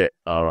idea. Yeah,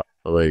 all right.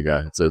 Well, there you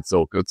go. So it's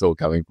all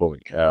coming for me.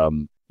 I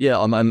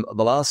mean,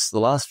 the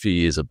last few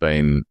years have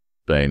been,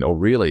 or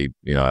really,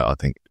 I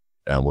think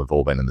we've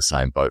all been in the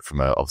same boat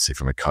obviously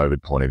from a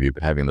COVID point of view,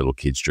 but having little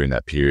kids during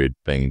that period,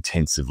 being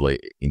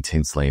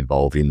intensely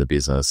involved in the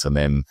business, and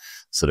then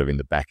sort of in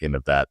the back end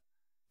of that,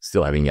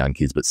 still having young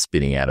kids, but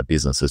spinning out a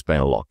business. There's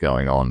been a lot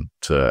going on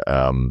to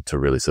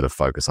really sort of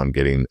focus on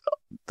getting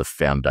the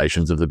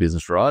foundations of the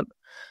business right.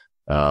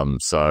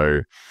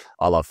 So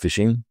I love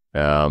fishing.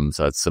 So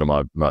it's sort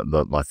of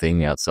my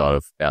thing outside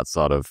of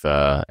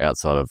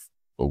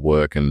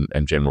work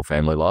and general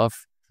family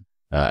life.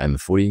 And the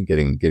footy,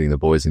 getting the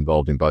boys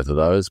involved in both of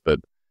those, but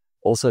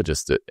also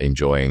just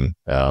enjoying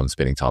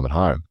spending time at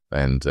home.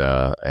 And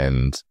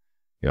I'm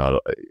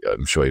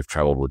sure you've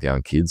travelled with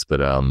young kids, but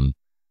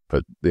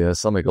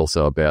something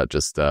also about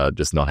just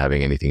not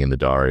having anything in the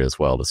diary as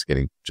well, just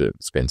getting to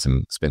spend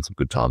some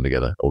good time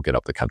together or get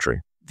up the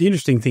country. The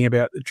interesting thing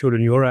about the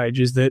children your age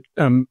is that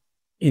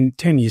in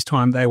 10 years'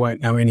 time, they won't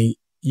know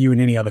you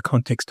in any other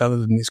context other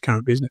than this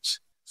current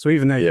business. So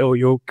even though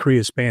your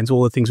career spans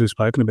all the things we've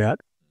spoken about,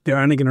 they're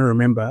only going to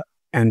remember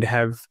and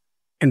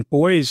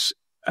boys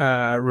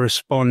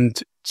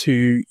respond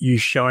to you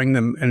showing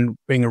them and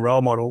being a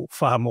role model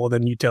far more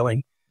than you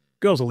telling.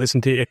 Girls will listen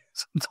to you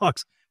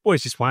sometimes.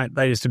 Boys just won't.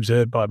 They just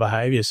observe by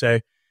behaviour. So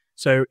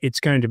it's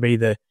going to be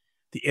the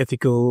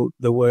ethical,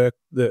 the work,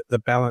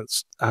 the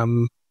balanced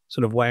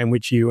sort of way in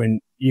which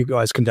you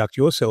guys conduct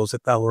yourselves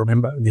that they'll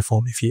remember in their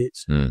formative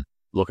years. Mm.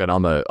 Look, and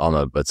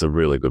that's a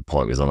really good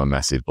point, because I'm a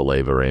massive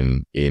believer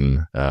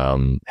in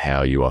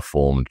how you are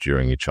formed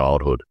during your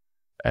childhood,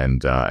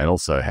 and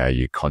also how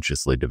you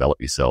consciously develop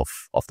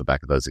yourself off the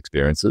back of those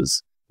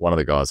experiences. one of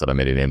the guys that I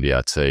met in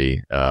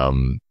MDRT,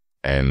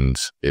 and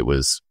it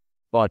was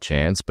by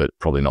chance, but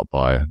probably not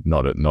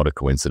a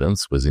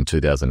coincidence, was in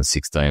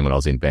 2016 when I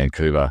was in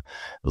Vancouver.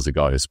 There was a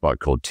guy who spoke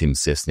called Tim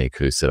Sesnick,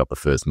 who set up the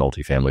first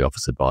multifamily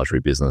office advisory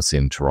business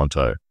in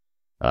Toronto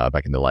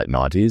back in the late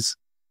 90s.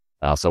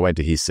 So I went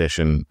to his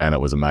session and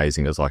it was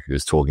amazing. It was like he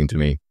was talking to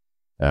me.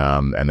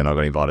 And then I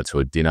got invited to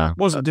a dinner.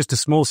 Was it just a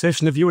small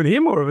session of you and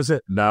him, or was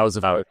it? No, it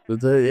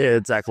was yeah,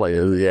 exactly.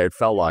 Yeah, it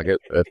felt like it.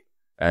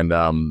 And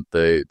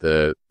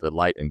the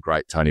late and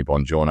great Tony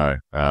Bongiorno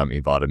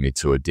invited me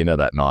to a dinner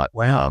that night.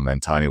 Wow!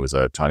 And Tony was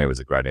a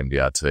great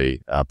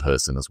MDRT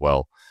person as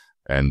well.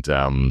 And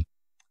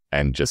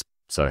just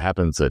so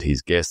happens that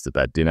his guest at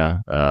that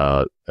dinner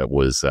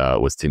was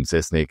Tim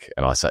Sesnick,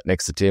 and I sat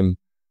next to Tim,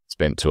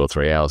 spent 2 or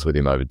 3 hours with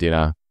him over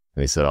dinner.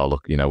 And he said, "Oh,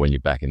 look, when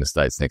you're back in the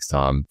States next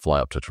time, fly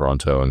up to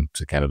Toronto and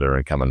to Canada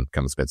and come and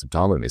spend some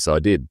time with me." So I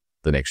did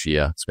the next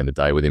year, spent a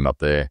day with him up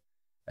there.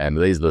 And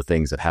these are the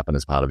things that happen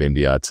as part of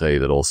MDRT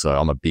that also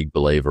I'm a big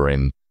believer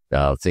in.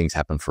 Things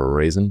happen for a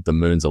reason. The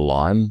moons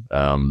align.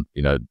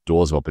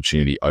 Doors of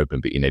opportunity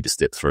open, but you need to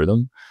step through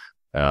them.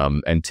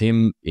 And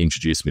Tim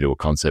introduced me to a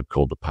concept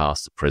called the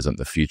past, the present,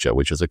 the future,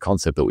 which is a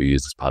concept that we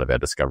use as part of our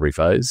discovery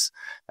phase,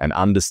 and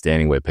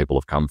understanding where people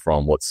have come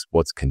from,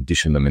 what's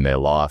conditioned them in their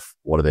life,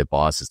 what are their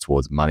biases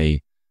towards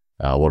money,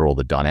 what are all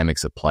the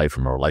dynamics at play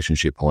from a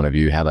relationship point of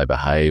view, how they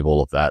behave,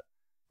 all of that.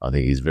 I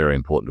think is very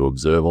important to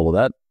observe all of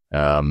that.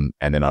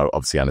 And then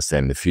obviously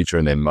understanding the future,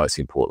 and then most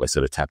importantly,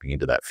 sort of tapping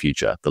into that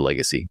future, the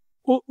legacy.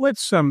 Well,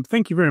 let's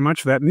thank you very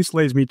much for that. And this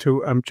leads me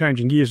to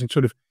changing gears and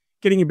sort of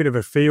getting a bit of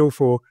a feel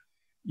for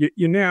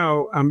you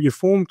now. You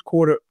formed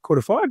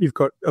QuarterFive. You've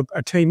got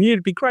a team here.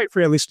 It'd be great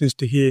for our listeners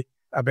to hear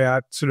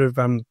about sort of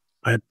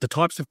the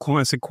types of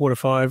clients that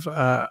QuarterFive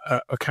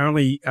are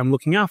currently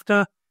looking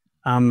after,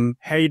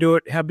 how you do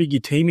it, how big your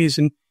team is,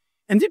 and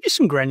give you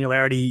some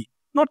granularity,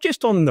 not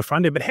just on the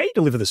front end, but how you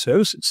deliver the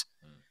services.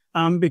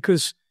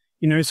 Because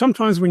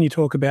sometimes when you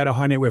talk about a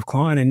high net worth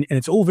client and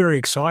it's all very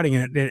exciting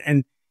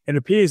and it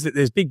appears that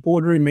there's big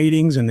boardroom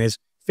meetings and there's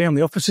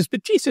family offices,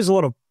 but geez, there's a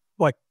lot of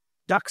like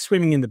ducks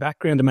swimming in the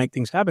background to make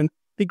things happen.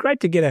 It'd be great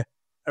to get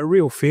a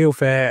real feel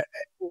for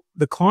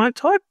the client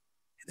type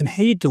and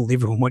how you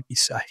deliver on what you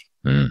say.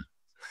 Mm.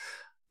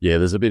 Yeah,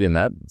 there's a bit in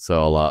that.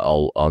 So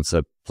I'll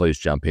answer. Please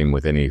jump in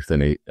with any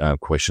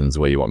questions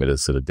where you want me to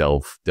sort of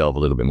delve a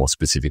little bit more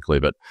specifically.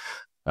 But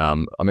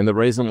the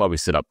reason why we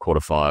set up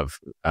QuarterFive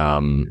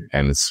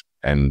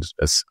and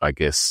I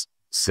guess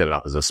set it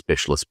up as a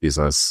specialist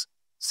business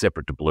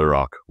separate to Blue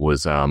Rock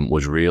was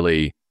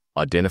really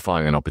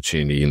identifying an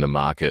opportunity in the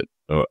market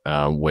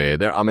where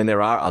there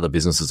are other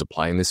businesses at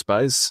play in this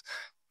space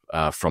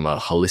from a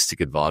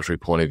holistic advisory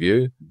point of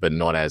view, but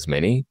not as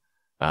many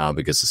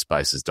because the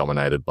space is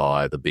dominated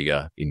by the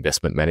bigger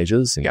investment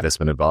managers and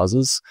investment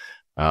advisors.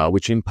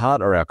 Which in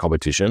part are our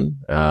competition,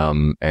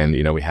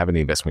 and we have an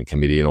investment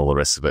committee and all the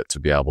rest of it to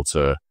be able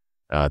to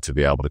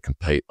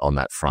compete on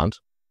that front.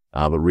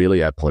 But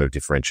really, our point of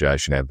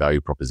differentiation, our value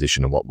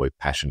proposition, and what we're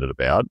passionate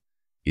about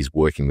is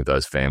working with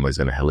those families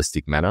in a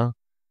holistic manner,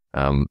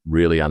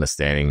 really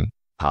understanding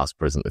past,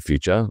 present, the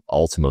future,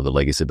 ultimately the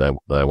legacy they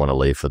want to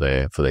leave for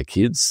their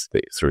kids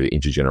through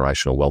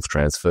intergenerational wealth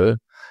transfer.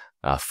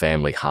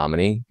 Family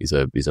harmony is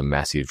a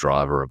massive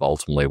driver of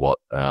ultimately what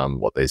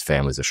these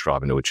families are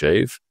striving to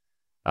achieve.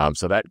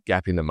 So that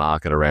gap in the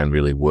market around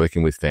really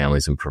working with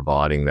families and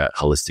providing that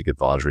holistic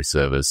advisory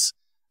service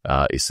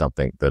is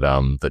something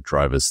that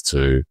drove us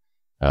to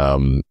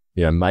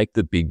make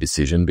the big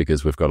decision,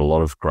 because we've got a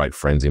lot of great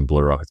friends in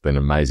Blue Rock. It's been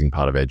an amazing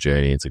part of our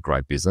journey. It's a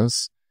great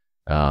business,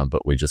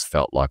 but we just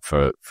felt like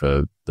for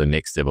the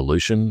next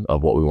evolution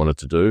of what we wanted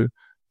to do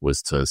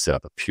was to set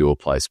up a pure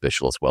play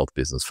specialist wealth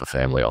business for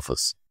family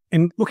office.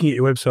 And looking at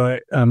your website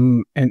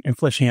and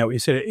fleshing out what you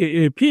said,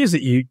 it appears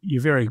that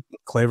you're very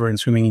clever in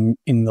swimming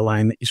in the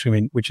lane that you swim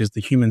in, which is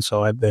the human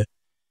side, the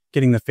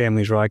getting the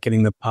families right,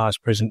 getting the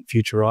past, present,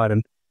 future right.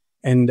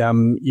 And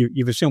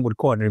you've assembled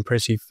quite an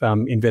impressive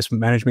investment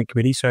management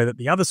committee so that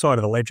the other side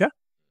of the ledger,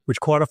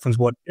 which quite often is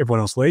what everyone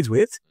else leads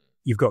with,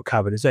 you've got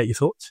covered. Is that your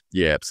thoughts?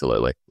 Yeah,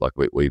 absolutely. Like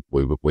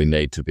we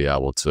need to be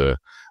able to,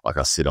 like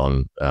I sit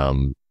on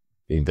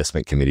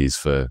investment committees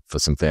for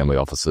some family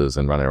offices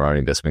and run our own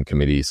investment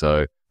committee.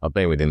 So I've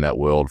been within that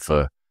world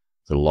for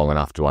sort of long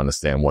enough to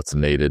understand what's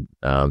needed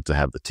to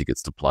have the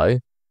tickets to play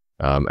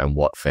and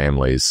what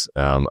families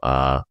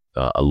are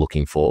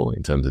looking for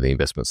in terms of the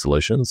investment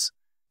solutions.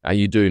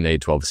 You do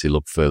need to obviously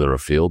look further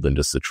afield than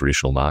just the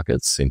traditional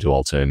markets into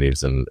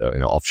alternatives, and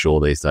offshore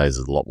these days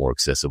is a lot more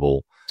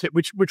accessible.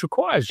 Which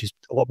requires just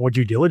a lot more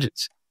due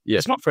diligence. Yeah.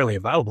 It's not fairly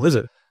available, is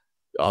it?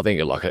 I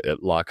think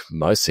like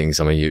most things,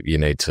 you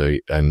need to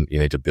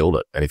build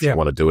it. And if you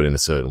want to do it in a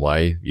certain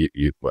way,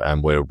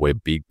 and we're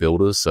big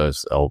builders. So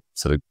I'll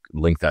sort of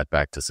link that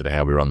back to sort of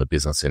how we run the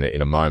business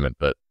in a moment.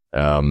 But,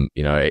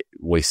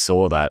 we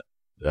saw that,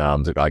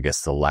 I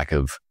guess the lack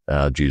of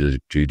due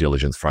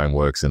diligence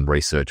frameworks and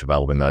research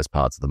available in those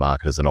parts of the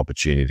market as an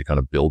opportunity to kind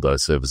of build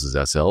those services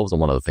ourselves.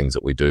 And one of the things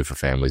that we do for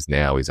families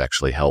now is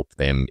actually help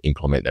them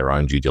implement their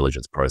own due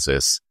diligence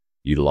process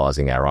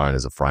utilizing our own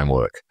as a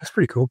framework. That's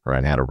pretty cool.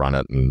 Around how to run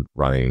it and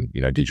running,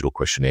 digital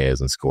questionnaires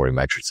and scoring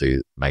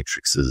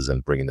matrices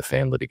and bringing the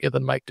family together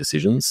and make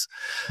decisions.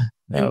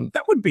 And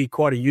that would be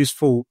quite a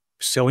useful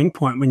selling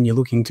point when you're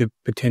looking to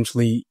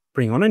potentially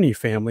bring on a new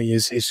family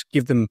is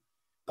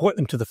point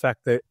them to the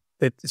fact that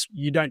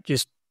you don't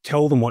just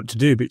tell them what to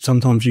do, but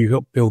sometimes you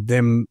help build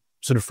them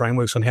sort of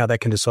frameworks on how they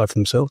can decide for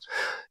themselves.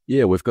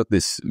 Yeah, we've got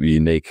this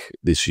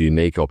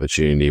unique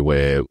opportunity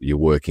where you're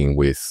working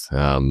with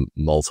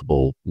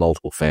multiple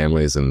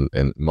families and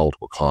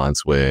multiple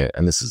clients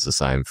and this is the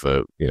same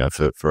for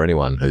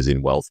anyone who's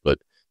in wealth, but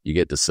you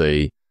get to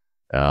see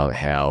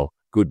how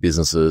good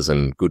businesses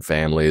and good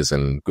families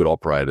and good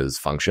operators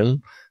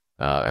function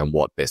and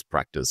what best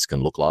practice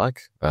can look like.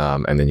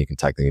 And then you can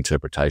take the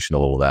interpretation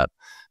of all of that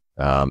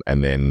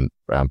and then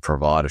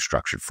provide a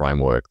structured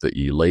framework that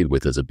you lead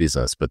with as a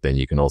business, but then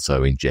you can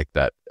also inject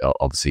that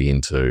obviously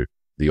into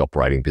the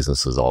operating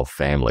businesses of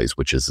families,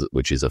 which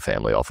is a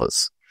family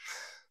office.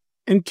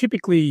 And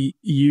typically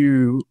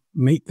you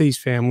meet these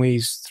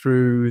families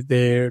through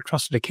their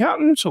trusted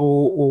accountants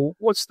or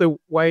what's the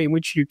way in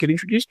which you get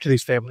introduced to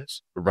these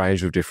families? A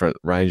range of different.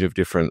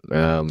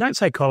 Don't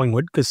say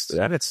Collingwood because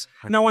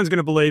no one's going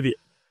to believe you.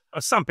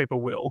 Some people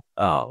will,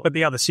 but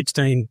the other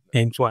 16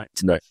 teams won't.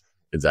 No.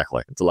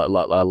 Exactly. It's a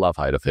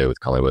love-hate affair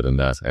with Collingwood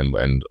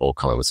and all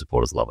Collingwood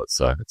supporters love it.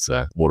 So it's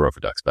water off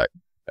a duck's back.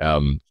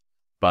 No,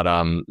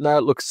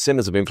 look,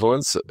 centers of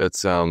influence.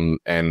 It's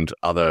and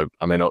other.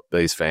 I mean,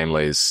 these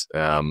families.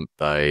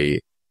 They're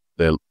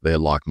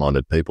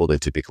like-minded people. They're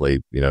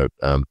typically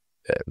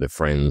they're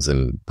friends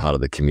and part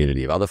of the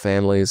community of other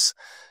families.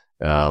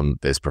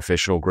 There's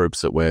professional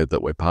groups that we're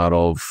part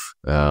of.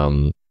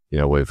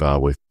 We've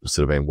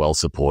sort of been well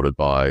supported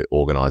by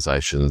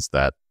organisations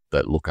that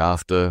look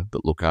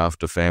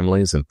after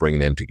families and bring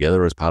them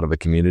together as part of a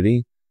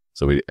community.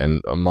 So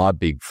my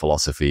big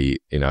philosophy,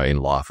 in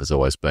life has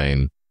always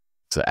been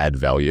to add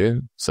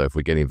value. So if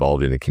we get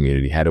involved in a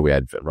community, how do we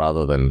add,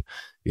 rather than,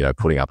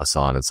 putting up a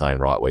sign and saying,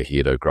 right, we're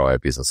here to grow our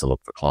business and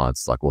look for clients.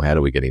 It's like, well, how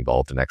do we get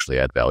involved and actually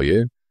add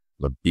value?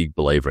 I'm a big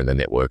believer in the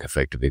network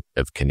effect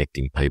of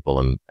connecting people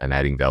and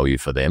adding value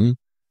for them.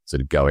 So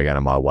going out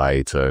of my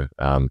way to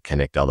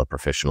connect other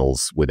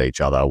professionals with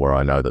each other where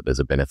I know that there's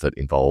a benefit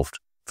involved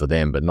for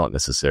them, but not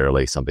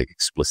necessarily something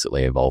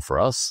explicitly involved for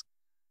us.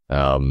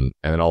 And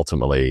then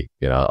ultimately,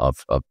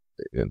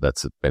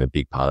 that's been a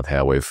big part of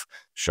how we've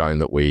shown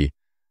that we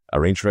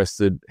are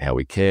interested, how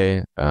we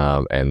care,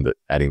 and that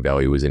adding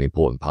value is an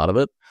important part of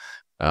it.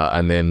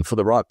 And then for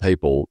the right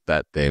people,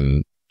 that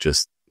then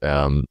just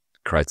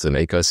creates an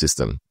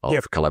ecosystem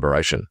of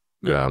collaboration.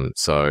 And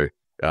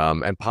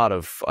part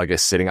of, I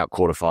guess, setting up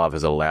QuarterFive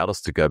has allowed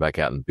us to go back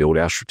out and build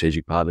our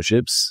strategic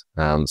partnerships.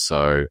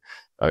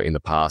 In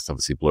the past,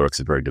 obviously, Bluerix is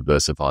a very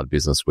diversified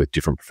business with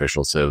different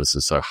professional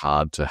services, so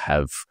hard to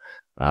have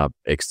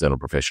external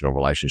professional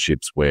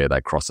relationships where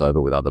they cross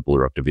over with other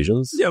Bluerix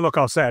divisions. Yeah, look,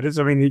 I'll say it. It's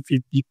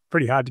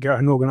pretty hard to go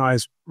and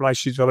organise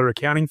relationships with other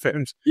accounting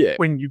firms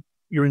when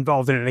you're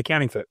involved in an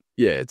accounting firm.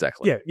 Yeah,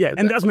 exactly. Yeah. Exactly.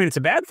 And it doesn't mean it's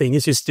a bad thing.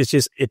 It's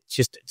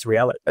it's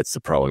reality. That's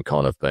the pro and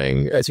con of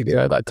being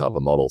that type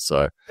of model.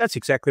 So that's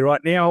exactly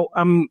right. Now,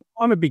 I'm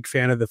a big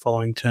fan of the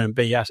following term: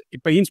 be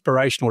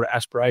inspirational to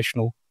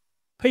aspirational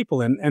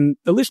people, and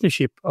the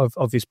listenership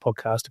of this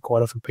podcast are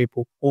quite often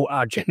people, or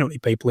are generally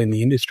people in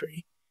the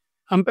industry.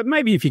 But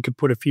maybe if you could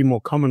put a few more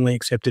commonly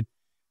accepted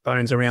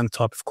bones around the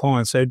type of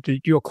clients. So do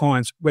your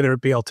clients, whether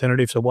it be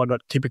alternatives or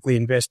whatnot, typically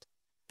invest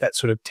that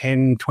sort of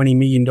 $10, $20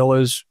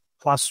 million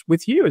plus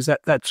with you? Is that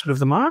sort of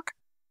the mark?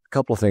 A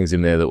couple of things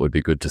in there that would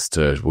be good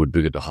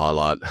to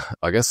highlight.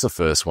 I guess the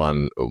first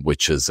one,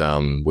 which is a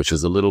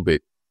little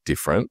bit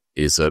different,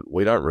 is that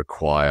we don't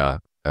require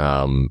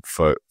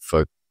for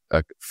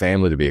a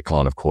family to be a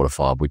client of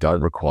QuarterFive, we don't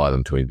require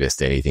them to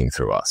invest anything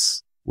through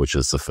us, which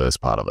is the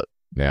first part of it.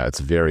 Now, it's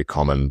very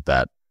common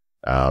that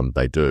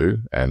they do,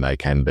 and they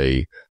can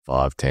be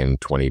 $5, $10,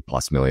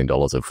 $20+ million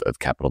of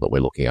capital that we're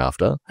looking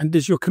after. And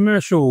does your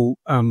commercial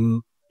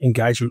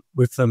engagement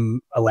with them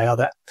allow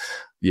that?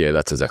 Yeah,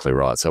 that's exactly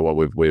right. So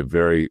we've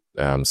very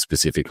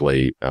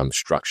specifically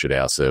structured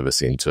our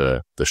service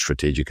into the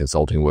strategic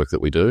consulting work that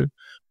we do.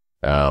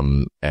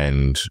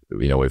 And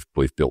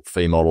we've built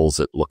fee models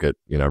that look at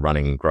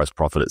running gross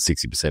profit at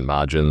 60%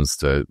 margins,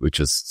 which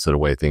is sort of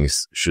where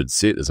things should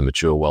sit as a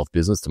mature wealth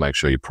business, to make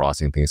sure you're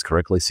pricing things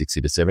correctly,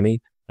 60 to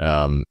 70,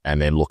 and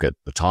then look at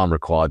the time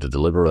required to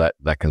deliver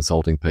that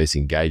consulting piece,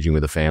 engaging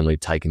with the family,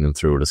 taking them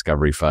through a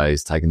discovery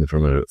phase, taking them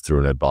through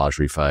an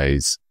advisory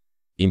phase,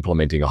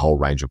 implementing a whole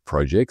range of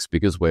projects,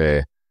 because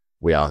we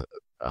are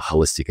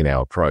holistic in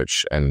our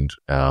approach, and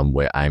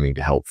we're aiming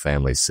to help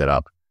families set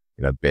up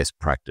best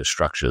practice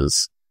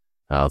structures,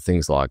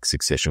 things like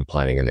succession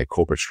planning and their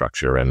corporate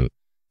structure, and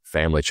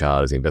family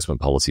charters, investment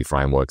policy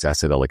frameworks,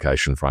 asset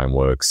allocation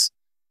frameworks,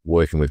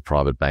 working with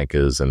private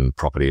bankers and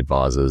property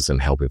advisors,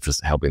 and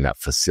helping that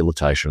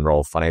facilitation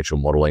role, financial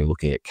modeling,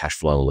 looking at cash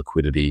flow and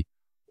liquidity,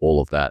 all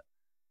of that.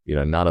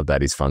 None of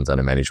that is funds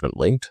under management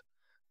linked.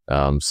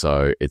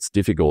 So it's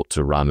difficult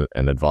to run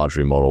an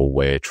advisory model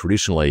where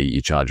traditionally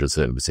you charge a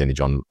certain percentage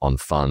on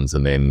funds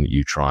and then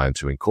you try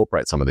to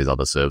incorporate some of these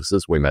other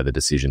services. We made the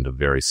decision to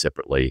very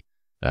separately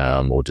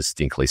or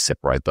distinctly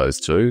separate those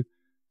two,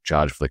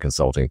 charge for the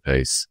consulting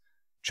piece,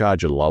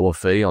 charge a lower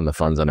fee on the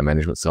funds under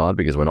management side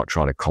because we're not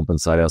trying to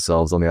compensate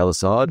ourselves on the other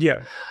side.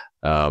 Yeah.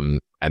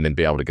 And then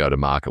be able to go to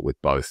market with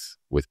both,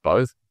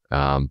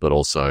 but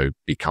also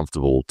be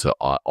comfortable to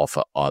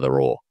offer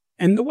either or.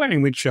 And the way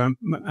in which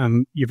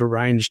you've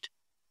arranged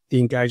the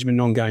engagement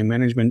and ongoing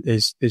management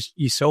is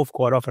yourself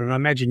quite often. And I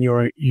imagine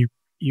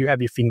you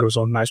have your fingers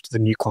on most of the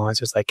new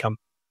clients as they come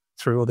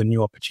through or the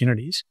new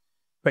opportunities.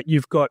 But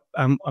you've got,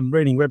 I'm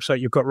reading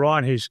website, you've got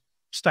Ryan who's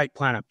estate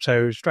planner.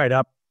 So straight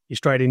up, you're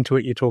straight into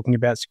it. You're talking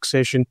about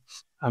succession,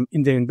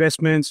 in the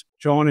investments,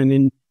 John. And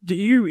then do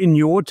you, in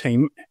your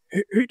team,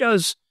 who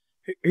does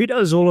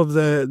all of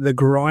the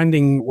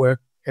grinding work?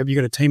 Have you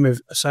got a team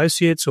of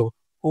associates or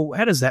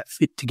how does that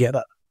fit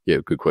together? Yeah,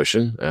 good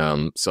question.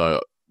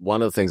 So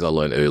one of the things I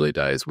learned early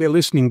days. They're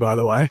listening, by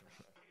the way.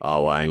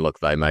 Oh, Wayne, look,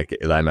 they make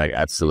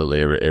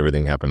absolutely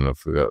everything happen.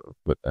 I've got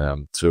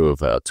two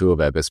of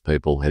our best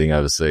people heading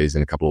overseas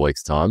in a couple of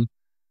weeks' time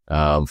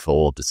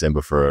for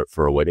December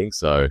for a wedding.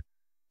 So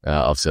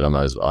I've said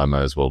I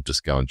may as well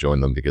just go and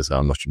join them because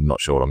I'm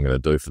not sure what I'm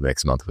going to do for the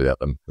next month without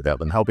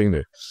them helping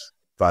me.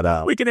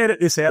 But we can edit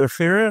this out of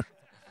Farah.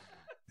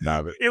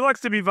 No, but he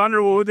likes to be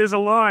vulnerable. There's a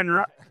line,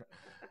 right?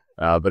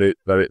 But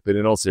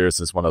in all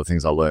seriousness, one of the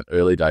things I learned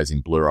early days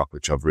in Blue Rock,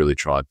 which I've really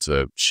tried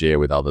to share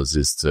with others,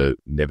 is to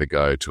never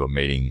go to a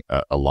meeting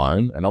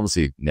alone. And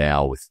obviously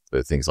now with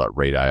the things like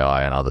Read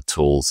AI and other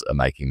tools are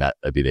making that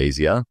a bit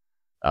easier.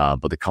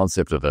 But the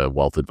concept of a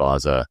wealth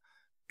advisor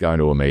going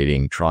to a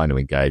meeting, trying to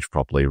engage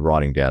properly,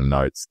 writing down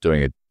notes,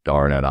 doing a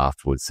diary note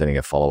afterwards, sending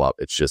a follow-up,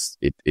 it's just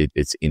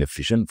it's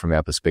inefficient from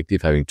our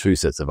perspective. Having two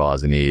sets of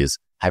eyes and ears,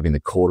 having the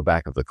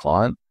quarterback of the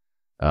client,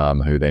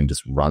 who then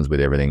just runs with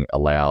everything,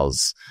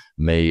 allows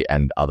me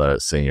and other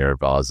senior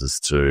advisors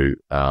to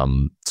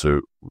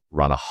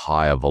run a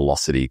higher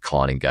velocity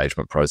client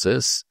engagement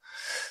process.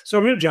 So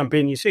I'm going to jump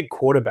in. You said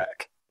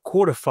quarterback,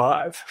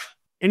 QuarterFive.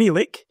 Any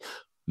lick?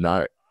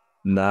 No,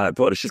 I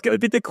thought it's just going to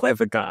be the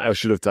clever guy. I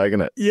should have taken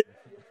it. Yeah.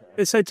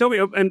 So tell me,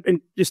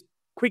 and just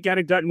quick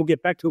anecdote, and we'll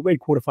get back to it. Where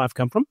did QuarterFive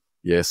come from?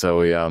 Yeah, so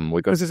we got.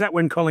 Because is that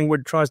when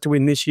Collingwood tries to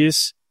win this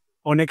year's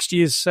or next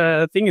year's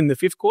thing in the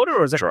fifth quarter,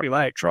 or is that pretty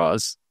late?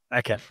 Tries.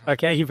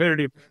 Okay. You've heard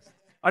it.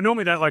 I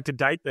normally don't like to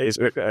date these,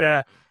 but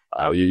yeah.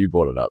 Oh, you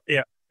brought it up.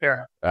 Yeah,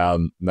 fair.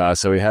 No,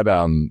 so we had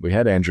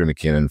Andrew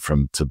McKinnon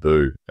from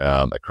Taboo,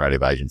 a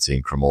creative agency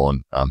in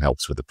Cremorne,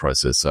 helps with the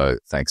process. So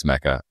thanks,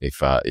 Macca,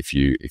 if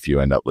you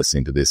end up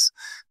listening to this.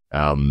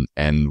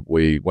 And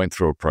we went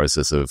through a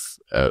process of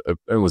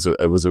it was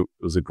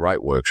a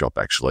great workshop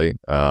actually,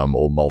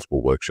 or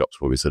multiple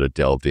workshops where we sort of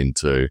delved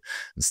into,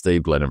 and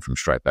Steve Glennon from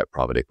Straight Back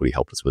Private Equity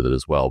helped us with it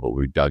as well. But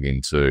we dug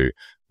into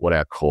what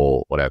our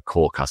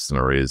core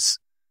customer is,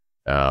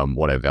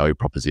 what our value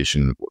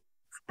proposition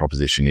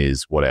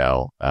is, what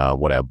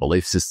our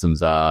belief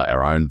systems are,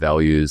 our own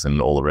values,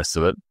 and all the rest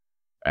of it.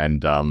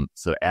 And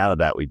so out of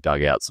that, we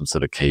dug out some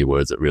sort of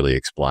keywords that really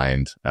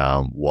explained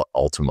what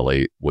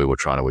ultimately we were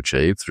trying to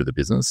achieve through the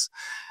business.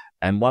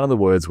 And one of the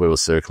words we were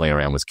circling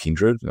around was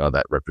kindred,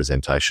 that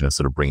representation of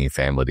sort of bringing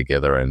family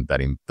together and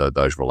that in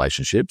those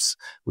relationships.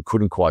 We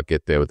couldn't quite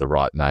get there with the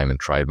right name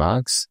and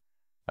trademarks.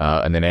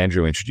 And then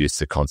Andrew introduced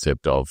the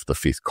concept of the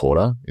fifth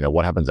quarter.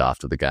 What happens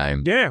after the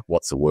game? Yeah.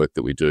 What's the work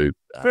that we do?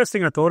 First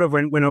thing I thought of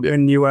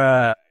when you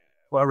I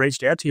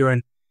reached out to you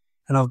and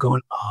I've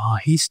gone,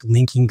 he's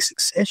linking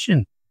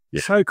succession.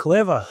 Yeah. So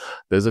clever.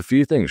 There's a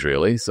few things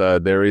really. So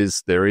there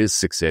is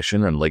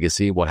succession and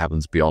legacy. What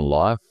happens beyond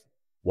life?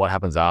 What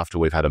happens after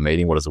we've had a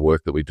meeting? What is the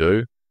work that we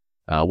do?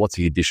 What's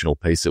the additional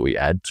piece that we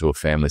add to a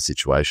family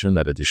situation,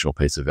 that additional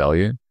piece of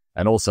value?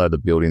 And also the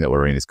building that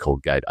we're in is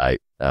called Gate 8.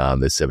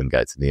 There's 7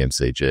 gates in the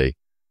MCG.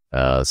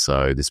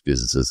 So this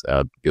business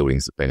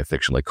building's been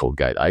affectionately called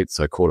Gate 8.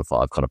 So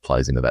QuarterFive kind of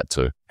plays into that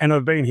too. And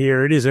I've been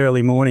here. It is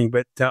early morning,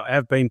 but I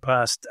have been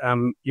past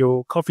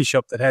your coffee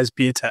shop that has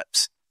beer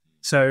taps.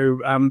 So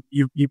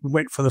you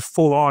went for the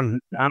full-on,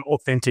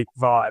 authentic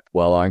vibe.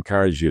 Well, I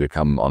encourage you to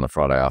come on a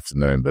Friday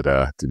afternoon, but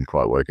it didn't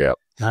quite work out.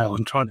 No,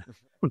 I'm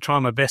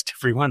trying my best,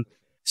 everyone.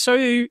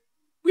 So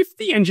with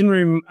the engine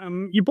room,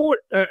 you bought,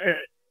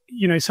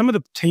 some of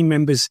the team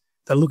members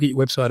that look at your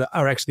website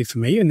are actually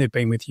familiar and they've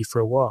been with you for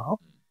a while.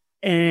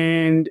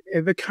 And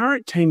the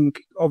current team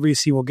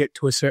obviously will get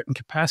to a certain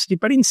capacity,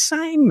 but in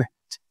saying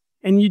that,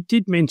 and you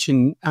did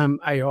mention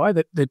AI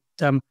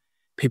that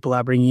people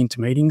are bringing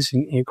into meetings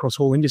across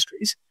all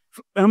industries.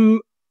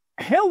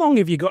 How long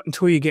have you got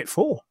until you get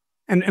full?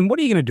 And what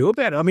are you going to do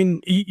about it? I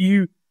mean,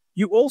 you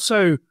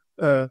also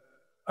are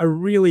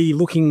really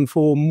looking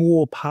for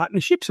more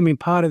partnerships. I mean,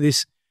 part of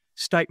this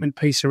statement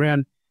piece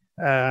around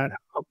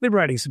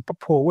liberating is a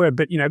poor word,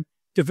 but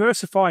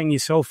diversifying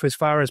yourself as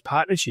far as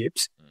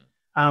partnerships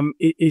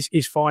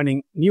is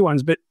finding new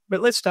ones. But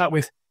let's start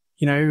with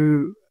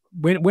when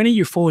are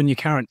you full in your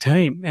current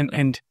team,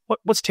 and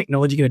what's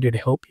technology going to do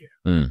to help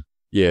you?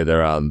 Yeah,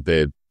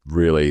 they're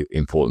really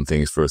important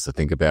things for us to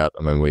think about.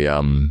 I mean,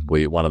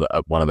 we one of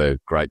the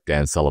great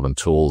Dan Sullivan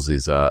tools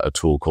is a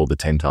tool called the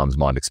 10 times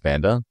mind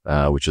expander,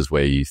 which is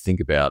where you think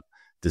about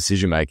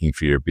decision making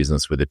for your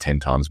business with a 10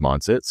 times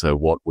mindset. So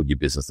what would your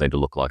business need to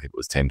look like if it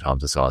was 10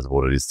 times the size of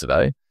what it is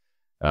today?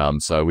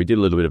 So we did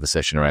a little bit of a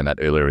session around that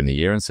earlier in the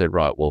year and said,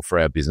 right, well, for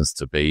our business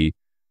to be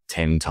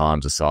 10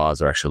 times the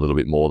size or actually a little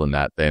bit more than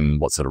that, then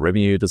what sort of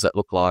revenue does that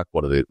look like?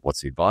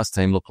 What's the advice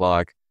team look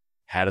like?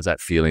 How does that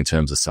feel in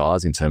terms of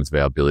size, in terms of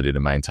our ability to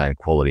maintain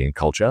quality and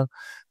culture?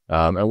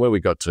 And where we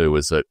got to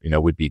was that,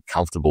 we'd be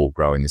comfortable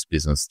growing this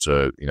business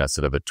to,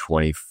 sort of a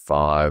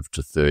 25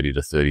 to 30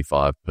 to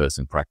 35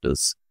 person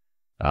practice.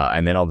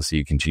 And then obviously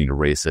you continue to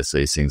reassess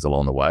these things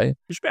along the way.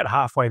 It's about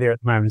halfway there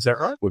at the moment. Is that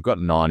right? We've got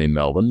 9 in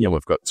Melbourne. Yeah,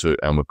 we've got 2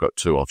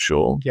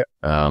 offshore. Yep.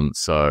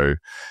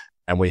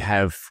 And we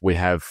have,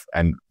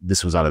 and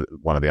this was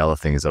one of the other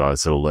things that I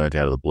sort of learned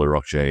out of the Blue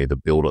Rock journey, the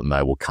build it and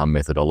they will come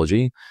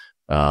methodology.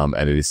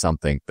 And it is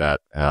something that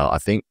I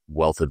think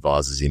wealth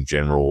advisors in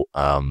general,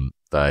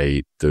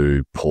 they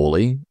do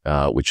poorly,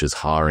 which is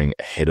hiring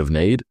ahead of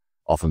need.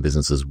 Often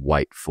businesses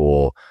wait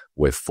for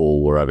we're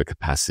full, we're over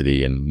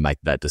capacity and make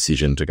that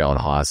decision to go and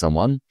hire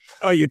someone.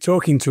 Oh, you're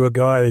talking to a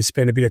guy who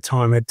spent a bit of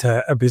time at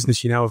a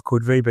business of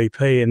called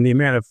VBP, and the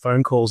amount of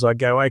phone calls I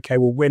go, okay,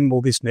 well, when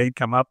will this need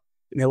come up?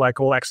 And they're like,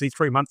 well, actually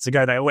 3 months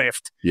ago they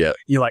left. Yeah.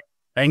 You're like,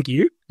 thank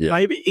you,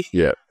 maybe.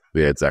 Yeah,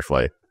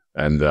 exactly.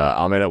 And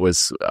it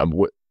was...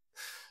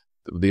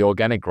 the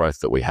organic growth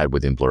that we had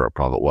within Blue Rock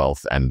Private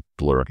Wealth and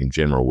Blue Rock in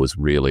general was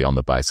really on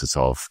the basis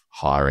of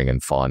hiring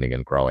and finding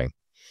and growing.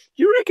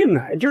 Do you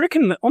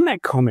reckon on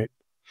that comment,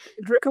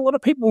 do you reckon a lot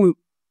of people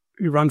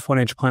who run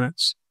financial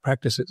planners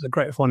practices are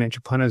great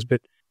financial planners,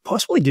 but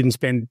possibly didn't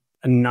spend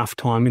enough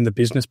time in the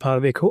business part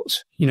of their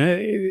course?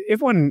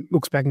 Everyone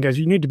looks back and goes,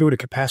 you need to build a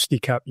capacity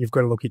cup. You've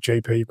got to look at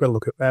GP. You've got to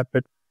look at that.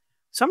 But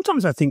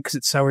sometimes I think because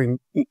it's so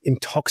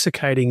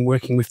intoxicating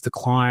working with the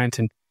client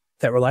and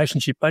that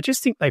relationship, I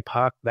just think they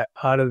park that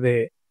part of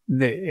their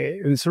and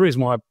it's the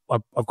reason why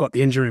I've got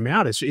the engine room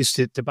out is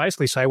to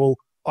basically say, well,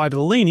 either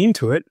lean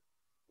into it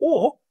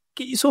or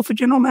get yourself a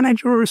general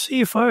manager or a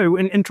CFO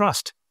and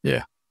trust.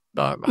 Yeah.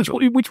 No,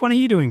 which one are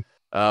you doing?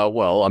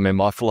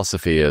 My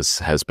philosophy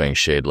has been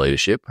shared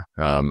leadership.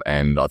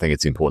 And I think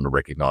it's important to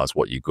recognize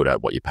what you're good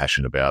at, what you're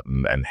passionate about,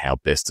 and how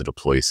best to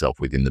deploy yourself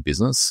within the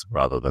business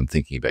rather than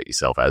thinking about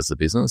yourself as the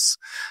business.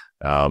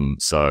 And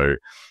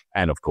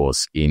of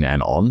course, in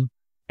and on.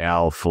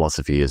 Our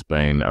philosophy has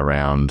been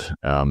around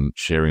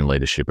sharing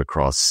leadership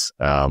across.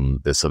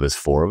 There's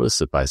 4 of us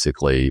that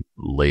basically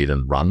lead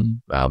and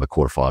run the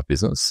QuarterFive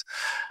business,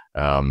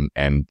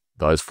 and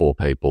those 4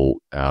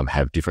 people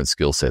have different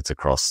skill sets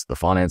across the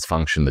finance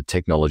function, the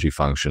technology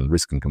function,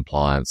 risk and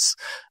compliance,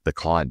 the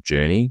client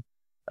journey.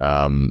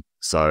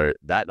 So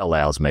that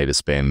allows me to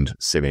spend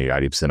 70 or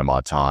 80% of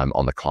my time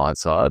on the client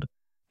side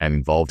and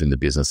involved in the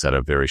business at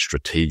a very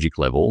strategic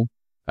level,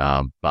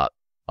 but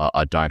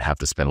I don't have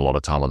to spend a lot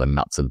of time on the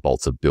nuts and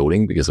bolts of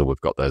building because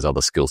we've got those other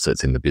skill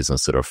sets in the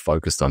business that are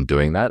focused on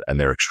doing that, and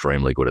they're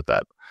extremely good at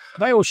that. Are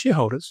they all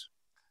shareholders?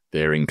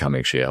 They're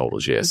incoming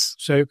shareholders, yes.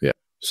 So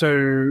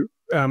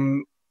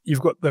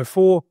you've got the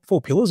four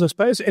pillars, I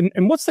suppose,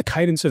 and what's the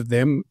cadence of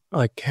them?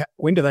 Like,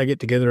 when do they get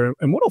together,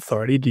 and what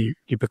authority do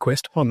you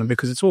bequest upon them?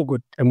 Because it's all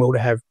good and well to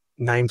have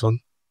names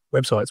on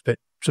websites, but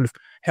sort of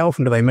how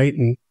often do they meet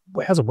and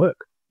how's it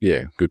work?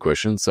 Yeah, good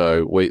question.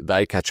 So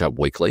they catch up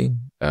weekly,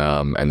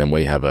 and then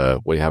we have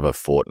a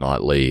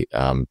fortnightly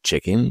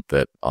check-in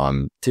that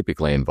I'm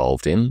typically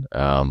involved in,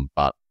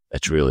 but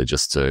it's really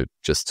just to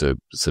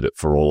sort of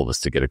for all of us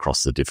to get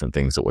across the different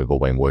things that we've all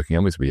been working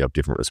on, because we have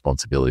different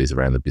responsibilities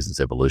around the business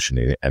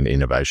evolution and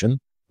innovation.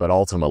 But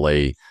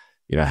ultimately,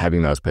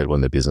 having those people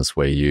in the business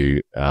where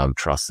you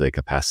trust their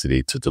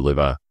capacity to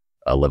deliver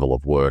a level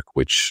of work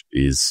which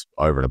is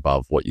over and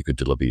above what you could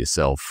deliver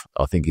yourself,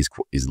 I think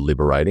is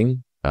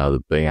liberating.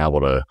 Being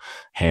able to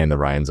hand the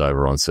reins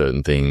over on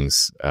certain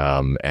things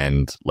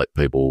and let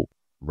people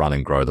run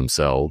and grow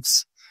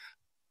themselves.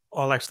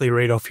 I'll actually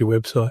read off your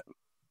website,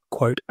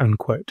 quote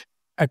unquote.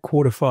 At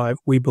QuarterFive,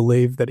 we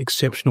believe that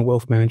exceptional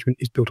wealth management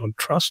is built on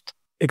trust,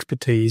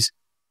 expertise,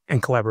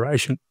 and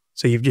collaboration.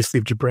 So you've just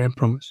lived your brand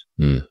promise.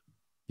 Yeah,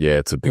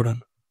 it's a big. Well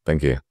done.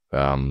 Thank you.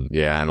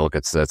 And look,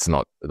 that's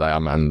not they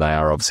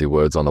are obviously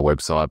words on the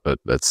website, but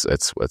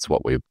that's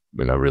what we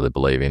really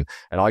believe in.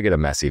 And I get a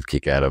massive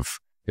kick out of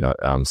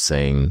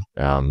seeing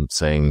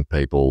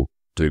people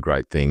do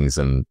great things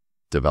and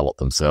develop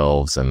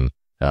themselves, and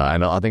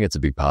I think it's a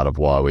big part of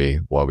why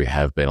we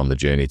have been on the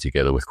journey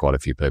together with quite a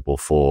few people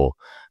for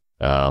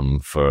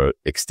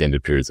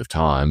extended periods of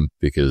time,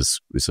 because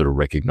we sort of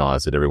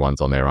recognize that everyone's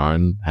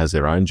has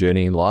their own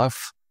journey in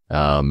life,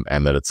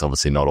 and that it's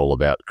obviously not all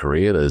about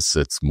career.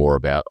 It's more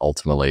about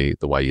ultimately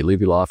the way you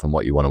live your life and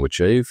what you want to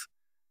achieve,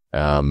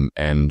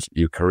 and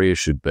your career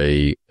should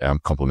be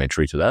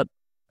complementary to that.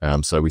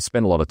 So we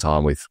spend a lot of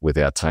time with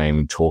our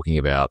team talking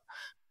about,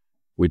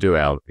 we do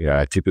our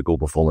typical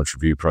performance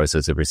review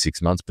process every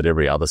 6 months, but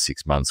every other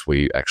 6 months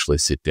we actually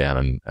sit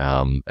down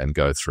and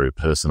go through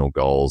personal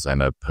goals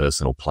and a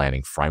personal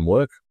planning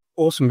framework.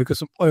 awesome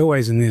because I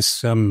always in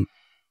this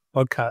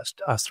podcast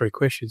ask 3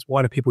 questions.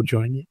 Why do people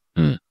join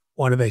you?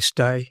 Why do they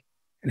stay?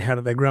 And how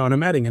do they grow? And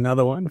I'm adding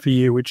another one for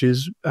you, which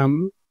is,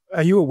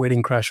 are you a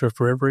wedding crasher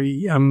for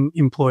every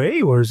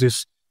employee, or is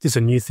this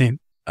a new thing?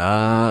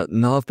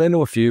 No, I've been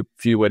to a few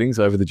weddings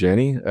over the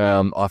journey.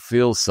 I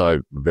feel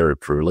so very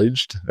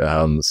privileged.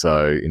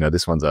 So,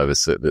 this one's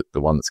overseas.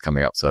 The one that's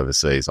coming up's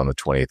overseas on the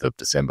 20th of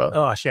December.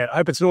 Oh, shit. I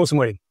hope it's an awesome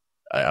wedding.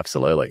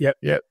 Absolutely.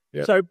 Yep.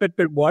 So, but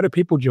why do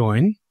people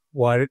join?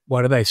 Why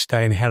do they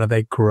stay, and how do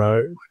they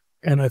grow?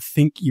 And I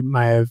think you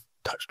may have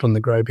touched on the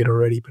grow bit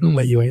already, but I'll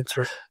let you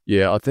answer it.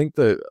 Yeah, I think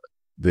that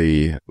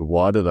the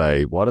why do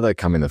they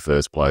come in the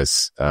first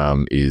place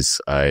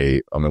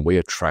we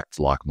attract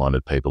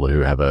like-minded people who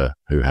have a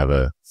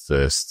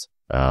thirst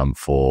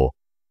for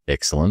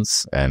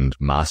excellence, and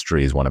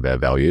mastery is one of our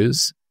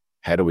values.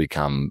 How do we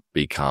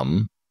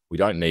become? We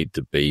don't need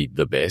to be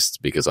the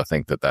best, because I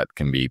think that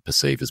can be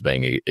perceived as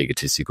being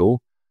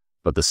egotistical,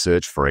 but the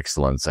search for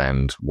excellence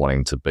and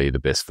wanting to be the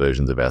best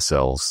versions of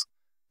ourselves,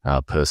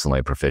 personally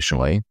and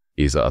professionally,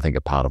 is, I think,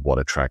 a part of what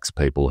attracts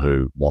people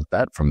who want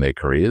that from their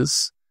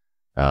careers.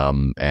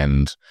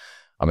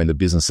 The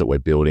business that we're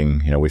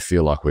building, we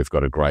feel like we've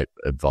got a great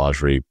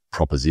advisory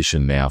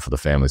proposition now for the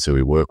families who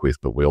we work with,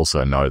 but we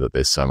also know that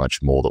there's so much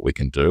more that we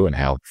can do and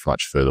how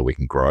much further we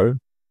can grow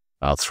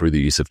through the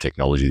use of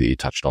technology that you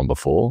touched on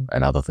before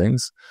and other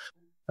things.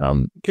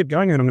 Keep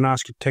going, and I'm going to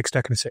ask you tech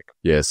stack in a sec.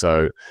 Yeah,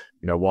 so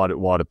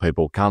why do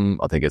people come?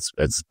 I think it's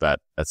that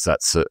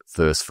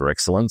thirst for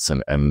excellence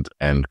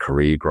and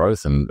career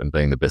growth and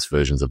being the best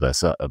versions of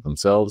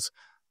themselves.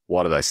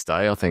 Why do they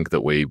stay? I think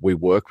that we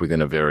work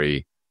within a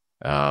very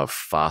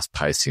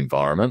fast-paced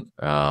environment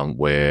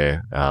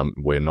where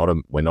we're not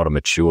a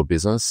mature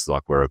business,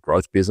 like we're a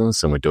growth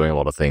business, and we're doing a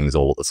lot of things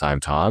all at the same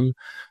time.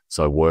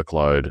 So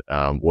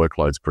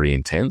workload's pretty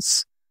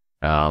intense.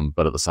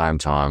 But at the same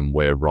time,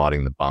 we're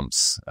riding the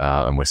bumps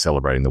and we're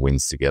celebrating the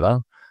wins together,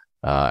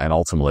 and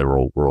ultimately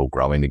we're all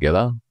growing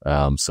together.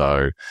 I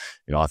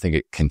think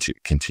it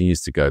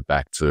continues to go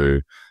back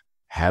to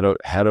how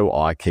do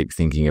I keep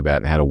thinking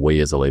about, and how do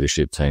we as a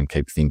leadership team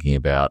keep thinking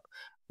about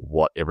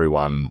what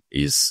everyone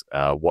is,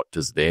 what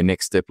does their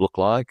next step look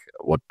like?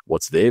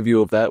 What's their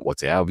view of that?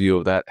 What's our view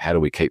of that? How do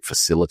we keep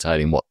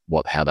facilitating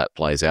how that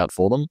plays out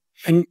for them?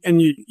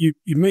 And you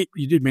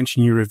did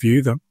mention you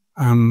review them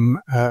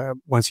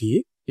once a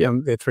year. Yeah,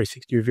 their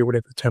 360 review,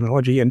 whatever the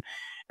terminology. And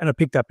I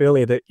picked up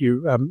earlier that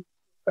you're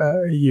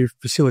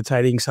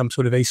facilitating some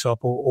sort of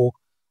ESOP or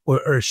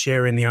a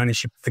share in the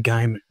ownership of the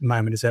game at the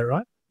moment. Is that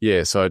right?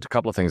 Yeah, so a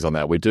couple of things on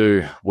that. We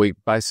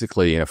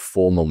basically, in a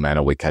formal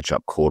manner, we catch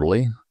up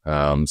quarterly.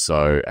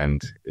 December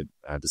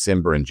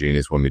and June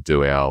is when we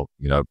do our,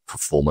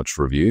 performance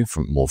review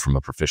from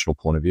a professional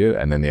point of view.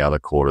 And then the other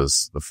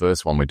quarters, the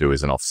first one we do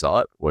is an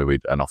offsite,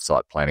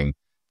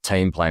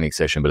 team planning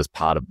session. But as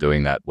part of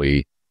doing that,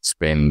 we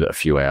spend a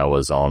few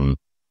hours on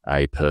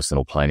a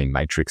personal planning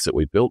matrix that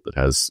we built that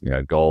has,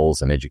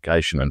 goals and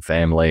education and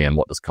family and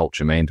what does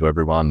culture mean to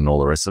everyone and all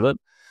the rest of it.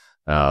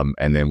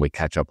 And then we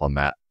catch up on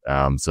that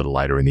sort of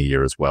later in the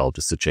year as well,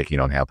 just to check in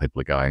on how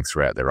people are going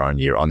throughout their own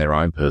year on their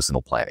own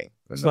personal planning.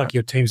 It's like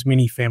your team's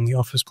mini family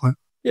office plan.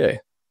 Yeah.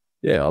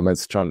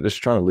 It's trying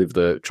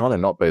to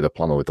not be the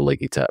plumber with the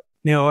leaky tap.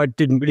 Now, we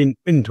didn't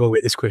talk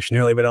about this question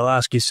earlier, but I'll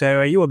ask you. So,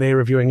 are you there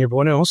reviewing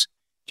everyone else?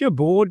 Do you have a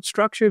board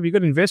structure? Have you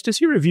got investors?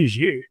 Who reviews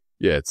you?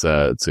 Yeah, it's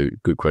a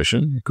good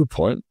question. Good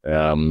point.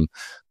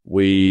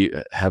 We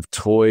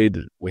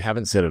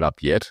haven't set it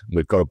up yet.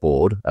 We've got a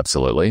board,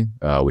 absolutely,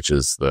 which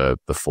is the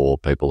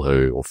 5 people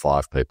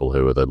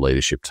who are the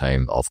leadership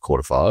team of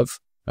QuarterFive.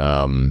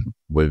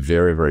 We're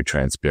very, very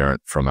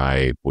transparent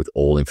with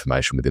all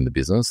information within the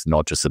business,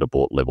 not just at a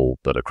board level,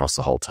 but across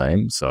the whole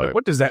team. So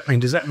what does that mean?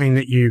 Does that mean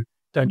that you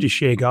don't just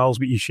share goals,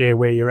 but you share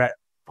where you're at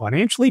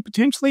financially,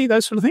 potentially,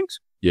 those sort of things?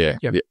 Yeah.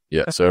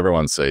 So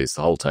everyone the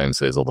whole team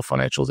sees all the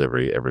financials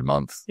every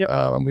month. Yep.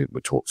 And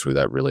we talk through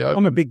that really open.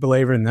 I'm a big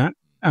believer in that.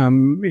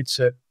 It's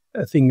a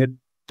thing that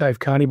Dave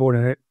Carney brought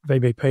in at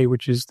VBP,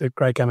 which is the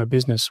great game of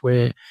business,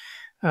 where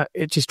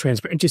it's just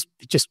transparent.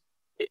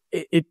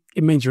 It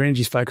means your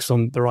energy's focused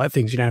on the right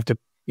things. You don't have to,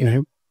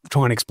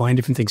 try and explain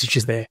different things. It's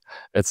just there.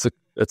 It's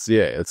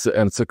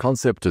a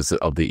concept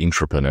of the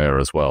entrepreneur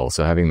as well.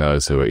 So having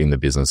those who are in the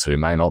business who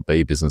may not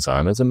be business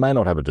owners and may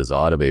not have a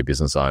desire to be a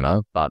business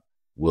owner, but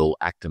will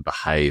act and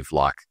behave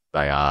like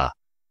they are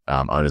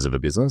owners of a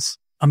business.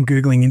 I'm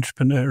Googling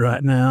entrepreneur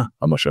right now.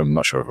 I'm not sure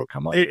if it'll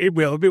come up. It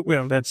will.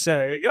 That's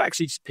you'll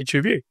actually just pitch a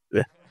review.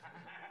 Yeah.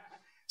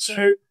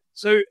 So,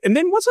 and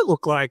then what's it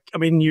look like? I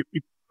mean, you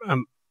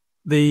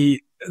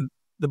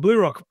the Blue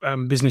Rock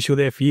business, you were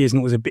there for years,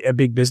 and it was a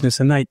big business,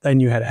 and they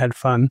knew how to have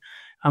fun.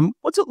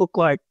 What's it look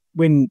like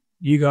when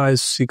you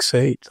guys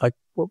succeed? Like,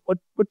 what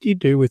do you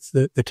do with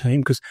the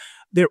team? Because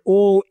they're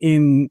all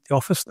in the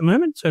office at the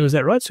moment. So is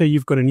that right? So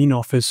you've got an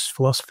in-office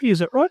philosophy, is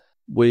that right?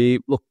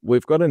 We've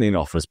got an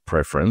in-office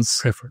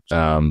preference.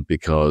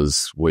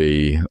 Because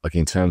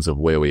in terms of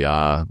where we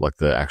are, like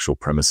the actual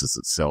premises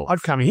itself.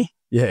 I'd come here.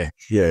 Yeah,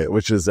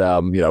 which is,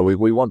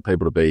 we want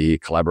people to be here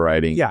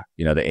collaborating,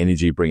 the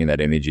energy, bringing that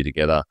energy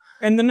together.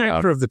 And the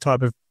nature of the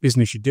type of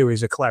business you do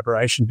is a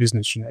collaboration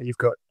business. You've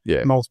got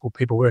multiple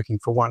people working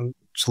for one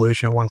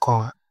solution or one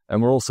client.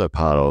 And we're also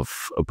part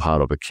of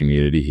a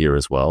community here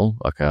as well.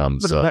 Like, what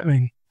does that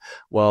mean?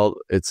 Well,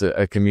 it's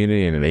a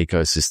community and an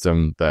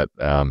ecosystem that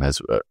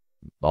has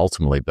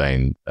ultimately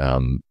been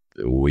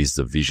is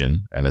the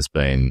vision and has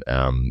been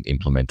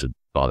implemented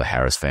by the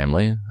Harris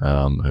family,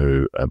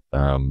 who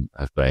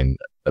have been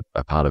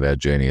a part of our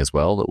journey as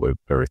well, that we're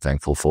very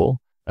thankful for.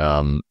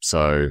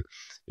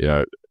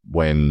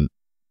 When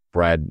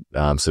Brad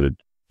sort of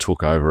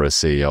took over as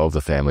CEO of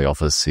the family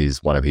office,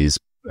 one of his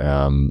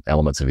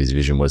elements of his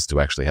vision was to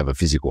actually have a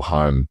physical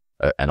home,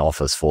 an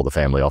office for the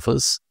family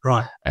office,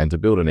 right, and to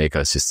build an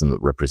ecosystem that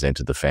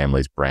represented the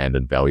family's brand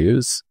and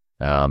values.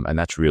 And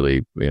that's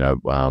really,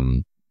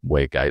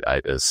 where Gate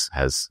 8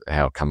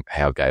 how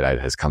Gate 8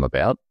 has come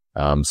about.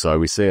 So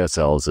we see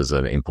ourselves as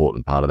an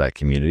important part of that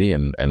community,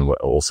 and we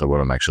also want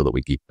to make sure that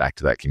we give back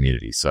to that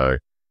community. So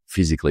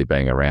physically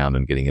being around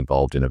and getting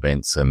involved in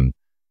events and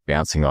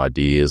bouncing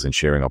ideas and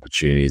sharing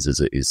opportunities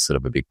is sort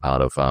of a big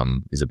part of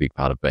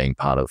being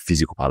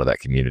physical part of that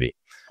community.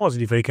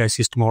 Positive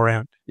ecosystem all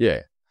around.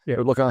 Yeah.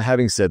 But look,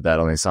 having said that,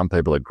 I mean, some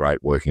people are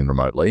great working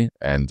remotely,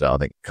 and I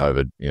think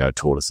COVID,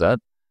 taught us that.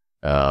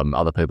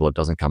 Other people, it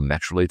doesn't come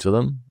naturally to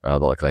them.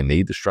 They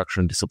need the structure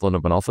and discipline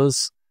of an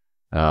office.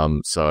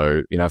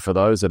 So, for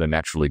those that are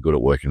naturally good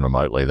at working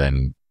remotely,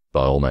 then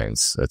by all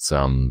means, it's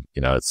one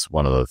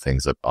of the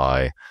things that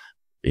I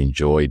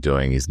enjoy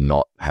doing is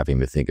not having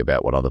to think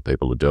about what other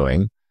people are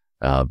doing,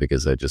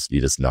 because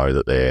you just know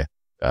that they're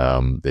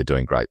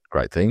doing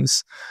great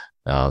things.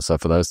 So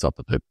for those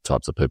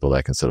types of people,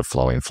 they can sort of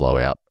flow in, flow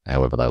out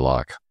however they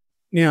like.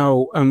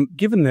 Now,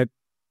 given that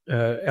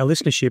our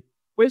listenership,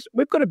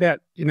 we've got about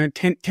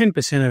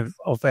 10%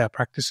 of our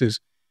practices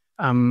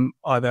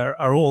either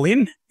are all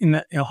in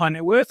that high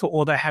net worth,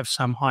 or they have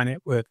some high net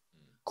worth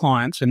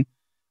clients, and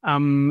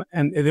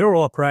they're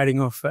all operating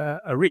off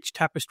a rich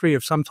tapestry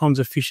of sometimes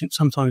efficient,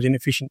 sometimes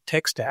inefficient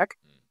tech stack.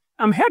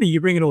 How do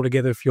you bring it all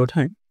together for your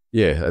team?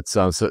 Yeah, it's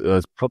so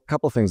there's a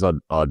couple of things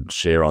I'd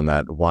share on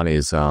that. One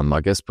is,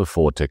 I guess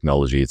before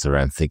technology, it's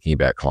around thinking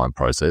about client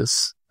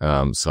process.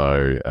 How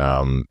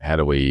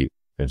do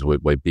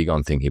we're big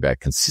on thinking about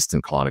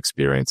consistent client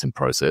experience and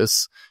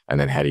process, and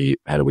then how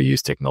do we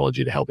use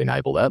technology to help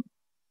enable that?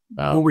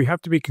 Well, we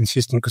have to be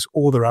consistent because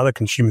all the other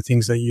consumer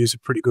things they use are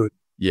pretty good.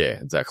 Yeah,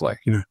 exactly.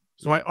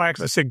 So I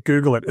actually said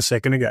Google it a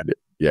second ago.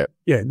 Yeah.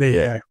 Yeah, there you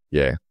go.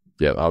 Yeah.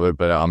 Yeah,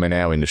 but I mean,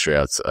 our industry,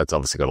 it's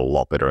obviously got a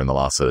lot better in the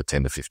last sort of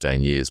 10 to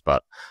 15 years,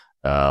 but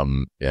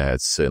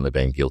it's certainly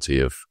been guilty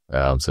of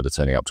sort of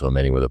turning up to a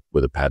meeting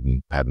with a pad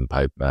and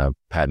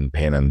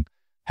pen and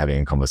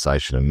having a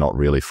conversation and not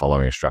really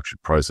following a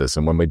structured process.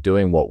 And when we're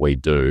doing what we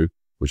do,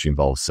 which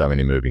involves so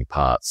many moving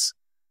parts,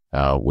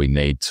 we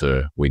need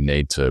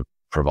to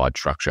provide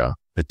structure,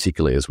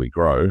 particularly as we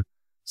grow,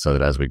 so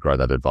that as we grow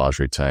that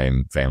advisory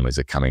team, families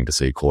are coming to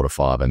see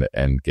QuarterFive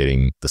and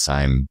getting the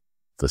same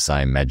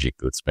magic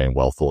that's been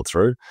well thought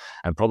through.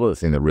 And probably the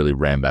thing that really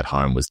rammed that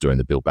home was doing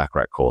the Bill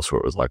Backrack course, where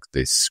it was like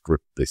this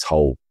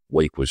whole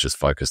week was just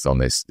focused on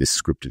this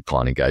scripted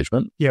client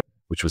engagement,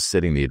 which was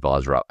setting the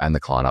advisor up and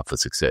the client up for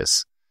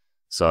success.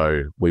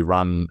 So we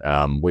run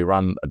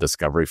a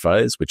discovery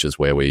phase, which is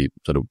where we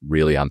sort of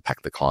really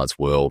unpack the client's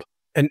world.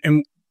 And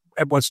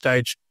at what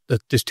stage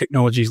this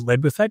technology is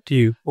led with that?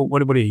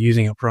 What are you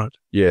using up front?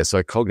 Yeah,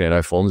 so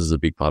Cognito Forms is a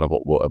big part of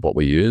what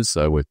we use.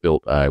 So we've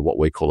built what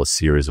we call a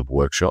series of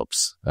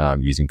workshops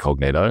using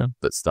Cognito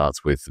that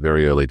starts with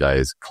very early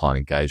days client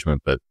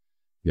engagement, but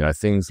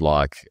things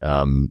like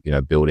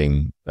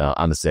building,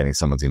 understanding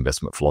someone's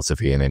investment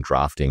philosophy, and then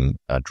drafting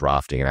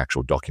an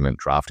actual document,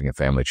 drafting a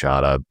family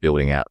charter,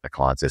 building out a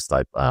client's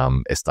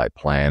estate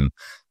plan,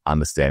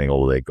 understanding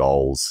all of their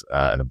goals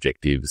and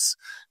objectives.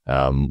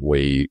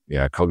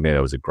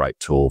 Cognito is a great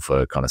tool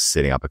for kind of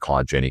setting up a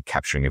client journey,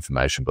 capturing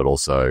information, but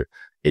also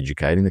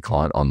educating the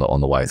client on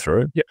the way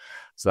through. Yep.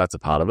 So that's a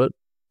part of it.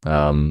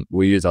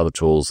 We use other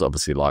tools,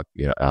 obviously, like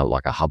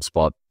a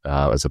HubSpot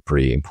as a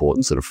pretty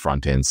important sort of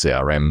front end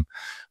CRM.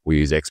 We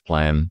use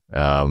Xplan,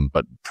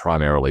 but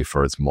primarily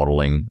for its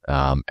modeling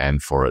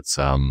and for its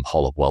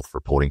whole of wealth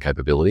reporting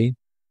capability,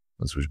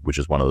 which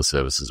is one of the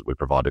services that we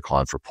provide to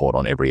clients, report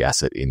on every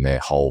asset in their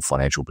whole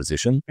financial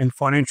position. And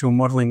financial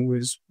modeling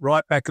was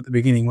right back at the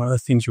beginning, one of the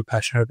things you're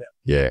passionate about.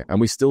 Yeah, and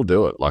we still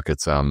do it. Like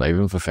it's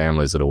even for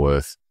families that are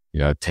worth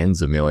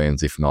tens of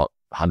millions, if not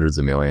hundreds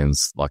of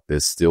millions. Like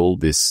there's still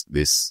this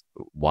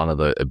one of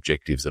the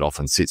objectives that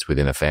often sits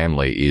within a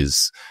family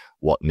is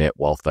what net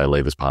wealth they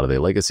leave as part of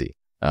their legacy.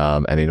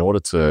 And in order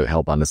to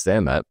help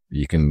understand that,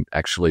 you can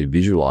actually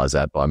visualize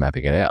that by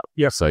mapping it out.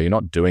 Yeah. So you're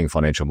not doing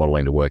financial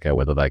modeling to work out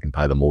whether they can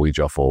pay the mortgage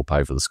off or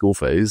pay for the school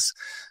fees,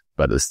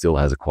 but it still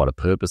has quite a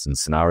purpose and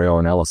scenario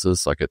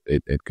analysis. Like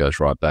it goes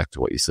right back to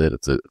what you said.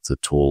 It's a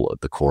tool at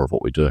the core of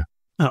what we do.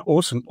 Oh,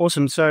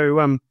 awesome.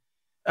 So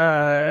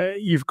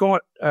you've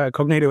got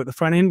Cognito at the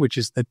front end, which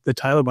is the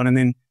tailored one, and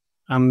then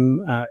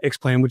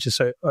Xplan, which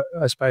is,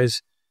 I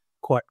suppose,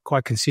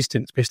 quite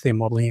consistent, especially in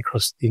modelling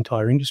across the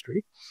entire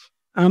industry.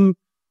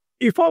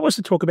 If I was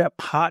to talk about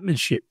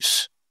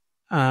partnerships,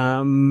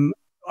 I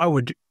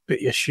would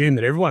assume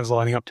that everyone's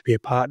lining up to be a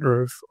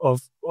partner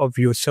of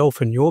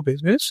yourself and your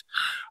business.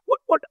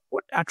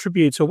 What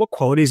attributes or what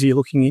qualities are you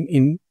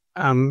looking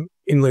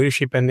in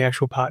leadership and the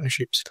actual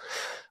partnerships?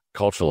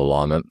 Cultural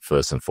alignment,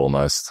 first and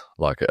foremost,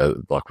 like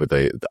with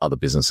the other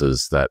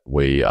businesses that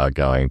we are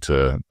going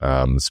to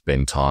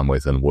spend time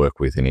with and work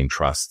with and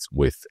entrust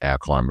with our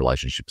client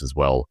relationships as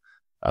well.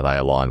 Are they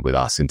aligned with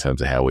us in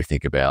terms of how we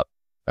think about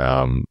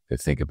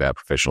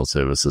professional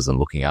services and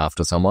looking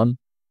after someone,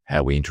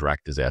 how we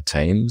interact as our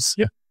teams?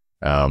 Yeah.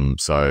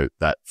 So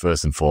that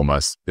first and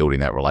foremost, building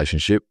that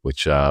relationship,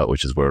 which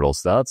is where it all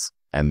starts,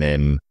 and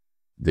then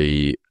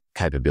the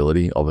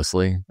capability,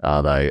 obviously,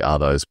 are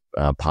those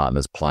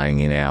partners playing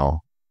in our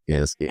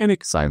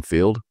same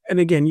field? And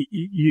again,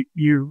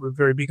 you were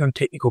very big on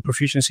technical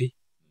proficiency,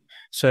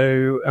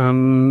 so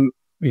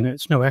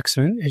it's no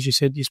accident, as you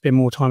said, you spend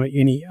more time at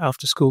uni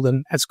after school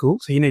than at school,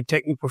 so you need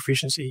technical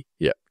proficiency,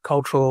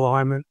 cultural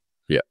alignment,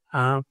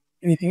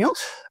 anything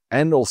else?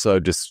 And also,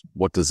 just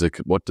what does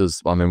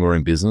we're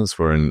in business,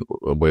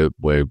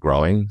 we're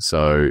growing,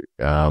 so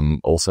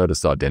also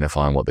just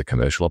identifying what the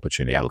commercial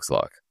opportunity looks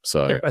like.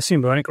 So a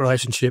symbiotic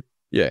relationship.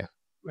 Yeah.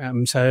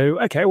 So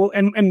okay, well,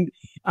 and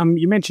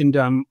you mentioned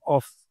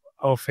off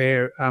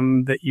air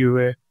that you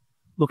were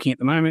looking at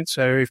the moment.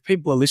 So if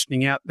people are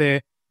listening out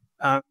there,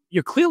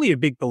 you're clearly a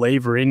big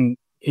believer in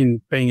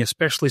being a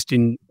specialist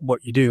in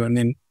what you do, and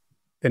then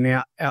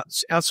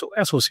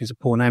outsourcing is a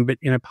poor name, but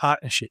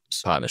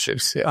partnerships.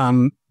 Partnerships,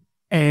 yeah.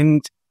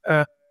 And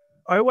I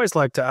always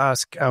like to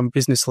ask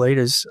business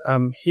leaders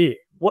here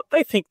what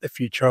they think the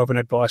future of an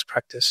advice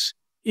practice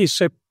is.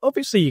 So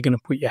obviously you're going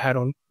to put your hat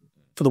on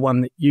for the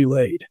one that you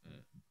lead,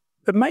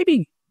 but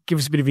maybe give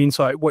us a bit of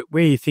insight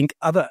where you think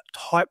other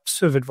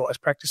types of advice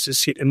practices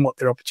sit and what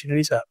their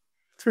opportunities are.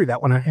 Through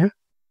that one, yeah?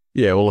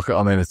 Yeah, well, look,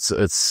 I mean,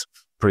 it's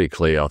pretty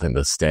clear. I think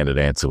the standard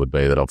answer would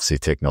be that obviously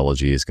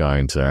technology is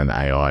going to, and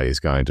AI is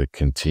going to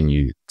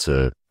continue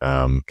to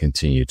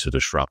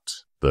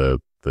disrupt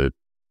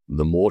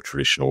the more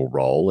traditional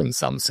role in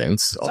some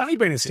sense. It's only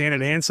been a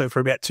standard answer for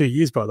about 2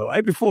 years, by the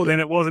way. Before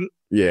then, it wasn't.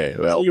 Yeah,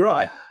 well, you're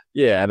right.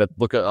 Yeah, and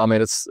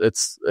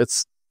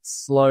it's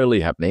slowly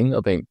happening.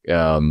 I think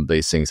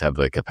these things have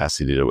the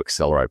capacity to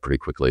accelerate pretty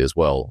quickly as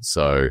well.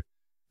 So,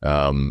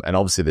 and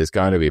obviously, there's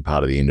going to be a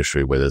part of the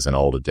industry where there's an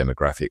older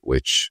demographic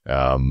which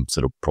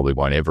sort of probably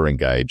won't ever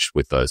engage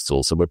with those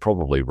tools. So we're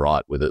probably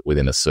right with it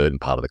within a certain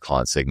part of the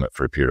client segment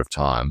for a period of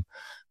time.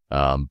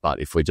 But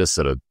if we just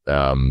sort of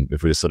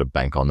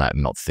bank on that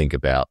and not think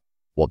about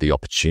what the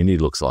opportunity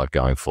looks like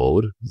going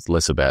forward, it's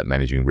less about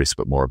managing risk,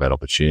 but more about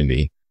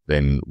opportunity,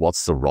 then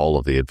what's the role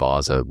of the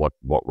advisor? What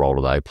role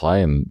do they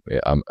play? And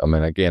I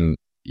mean, again,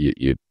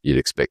 you'd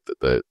expect that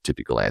the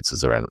typical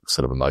answers around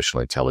sort of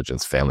emotional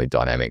intelligence, family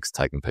dynamics,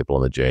 taking people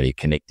on the journey,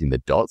 connecting the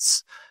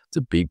dots. It's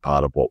a big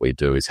part of what we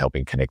do is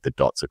helping connect the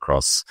dots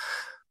across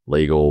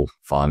legal,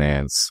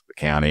 finance,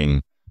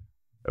 accounting,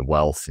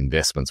 wealth,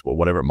 investments,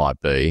 whatever it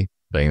might be.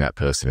 Being that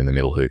person in the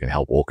middle who can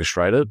help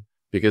orchestrate it,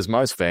 because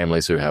most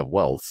families who have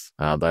wealth,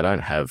 they don't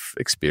have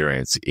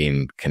experience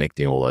in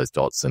connecting all those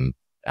dots and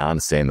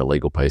understand the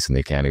legal piece and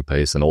the accounting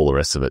piece and all the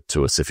rest of it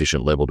to a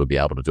sufficient level to be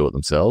able to do it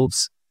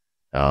themselves.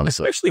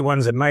 Especially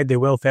ones that made their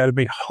wealth out of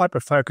being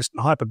hyper-focused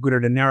and hyper-good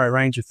at a narrow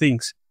range of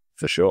things.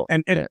 For sure.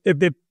 And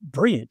they're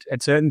brilliant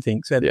at certain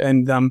things.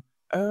 And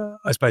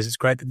I suppose it's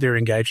great that they're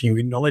engaging,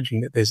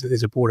 acknowledging that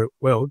there's a broader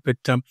world. But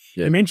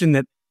you mentioned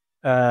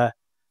that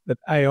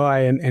AI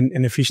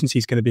and efficiency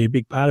is going to be a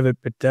big part of it.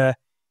 But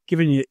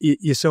given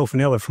yourself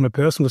and Ella, from a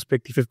personal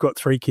perspective, have got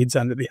 3 kids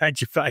under the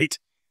age of 8,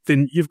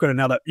 then you've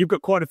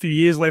got quite a few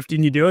years left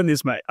in you doing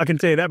this, mate. I can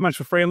tell you that much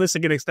for free, unless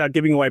they're going to start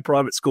giving away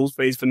private school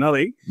fees for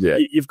nothing. Yeah.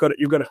 You've got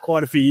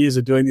quite a few years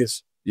of doing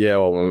this. Yeah,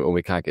 well,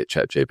 we can't get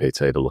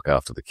ChatGPT to look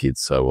after the kids,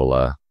 so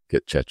we'll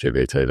get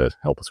ChatGPT to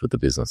help us with the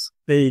business.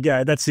 There you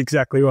go. That's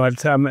exactly right.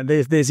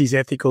 There's his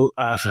ethical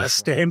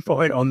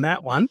standpoint on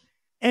that one.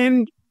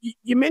 And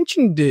you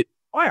mentioned it.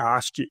 I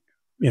asked you,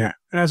 and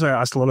as I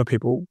asked a lot of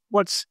people,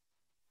 what's,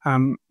 a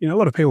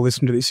lot of people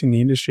listen to this in the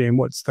industry, and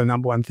what's the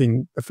number one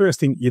thing, the first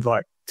thing you'd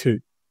like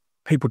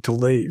people to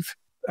leave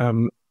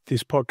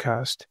this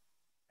podcast?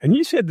 And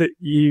you said that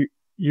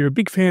you're a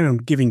big fan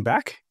of giving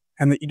back,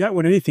 and that you don't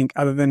want anything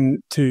other than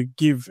to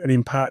give and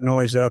impart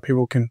knowledge that other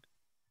people can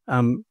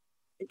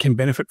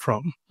benefit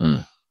from.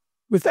 Mm.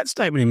 With that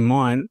statement in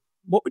mind,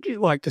 what would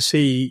you like to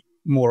see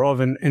more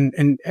of,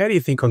 and how do you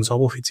think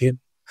Ensombl fits in?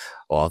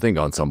 Well, I think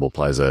Ensombl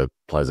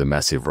plays a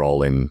massive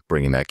role in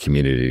bringing that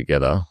community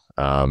together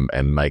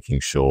and making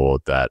sure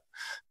that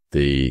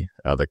the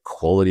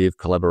quality of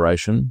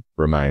collaboration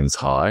remains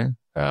high.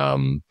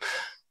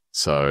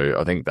 So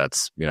I think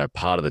that's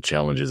part of the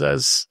challenges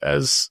as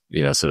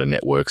sort of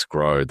networks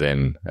grow.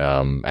 Then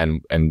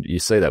and you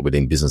see that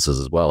within businesses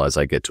as well as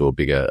they get to a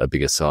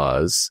bigger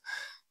size.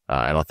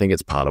 And I think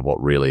it's part of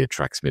what really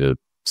attracts me to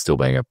still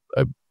being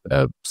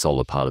a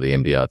solid part of the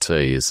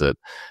MDRT is that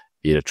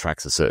it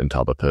attracts a certain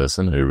type of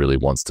person who really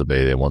wants to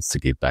be there, wants to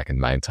give back and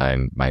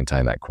maintain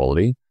that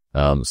quality.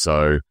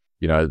 So,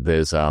 you know,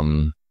 there's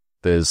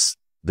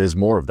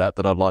more of that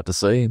I'd like to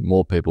see,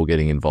 more people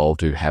getting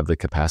involved who have the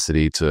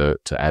capacity to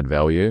add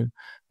value.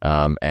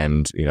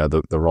 And, you know,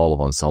 the role of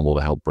Ensombl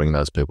to help bring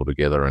those people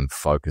together and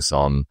focus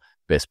on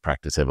best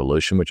practice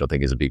evolution, which I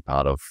think is a big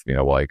part of, you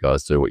know, why you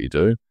guys do what you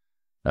do,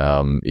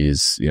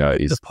 is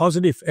the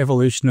positive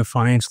evolution of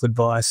financial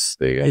advice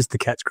is the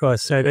catch cry.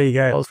 So there you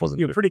go.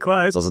 You're pretty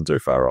close. Wasn't too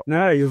far off.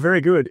 No, you're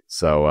very good.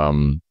 So,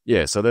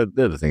 so they're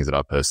the things that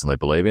I personally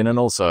believe in. And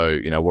also,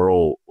 you know, we're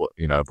all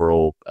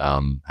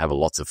have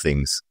lots of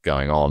things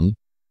going on,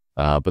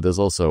 but there's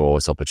also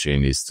always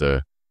opportunities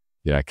to,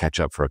 you know, catch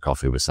up for a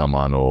coffee with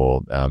someone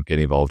or get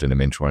involved in a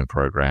mentoring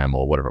program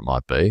or whatever it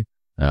might be.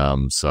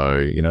 So,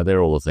 you know,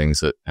 they're all the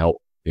things that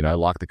help, you know,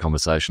 like the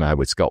conversation I had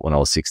with Scott when I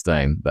was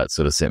 16, that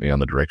sort of sent me on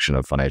the direction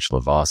of financial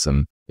advice.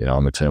 And, you know,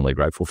 I'm eternally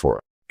grateful for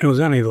it. It was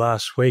only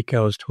last week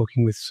I was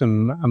talking with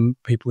some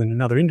people in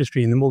another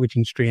industry, in the mortgage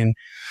industry, and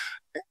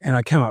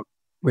I came up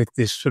with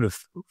this sort of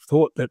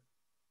thought that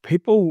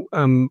people,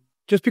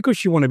 just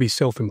because you want to be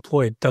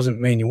self-employed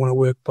doesn't mean you want to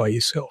work by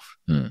yourself.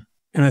 And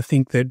I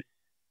think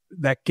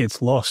that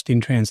gets lost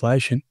in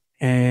translation.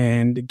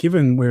 And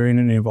given we're in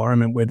an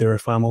environment where there are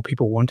far more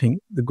people wanting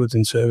the goods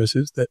and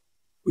services that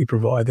we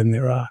provide than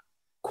there are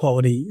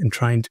quality and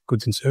trained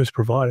goods and service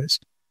providers,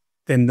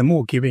 then the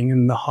more giving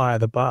and the higher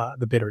the bar,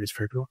 the better it is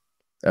for everyone.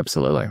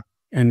 Absolutely.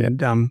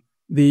 And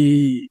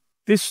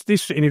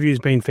this interview has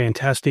been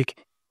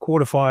fantastic.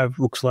 QuarterFive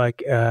looks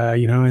like,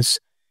 you know,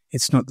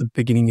 it's not the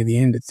beginning of the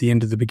end, it's the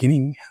end of the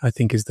beginning, I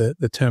think is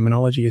the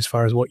terminology as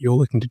far as what you're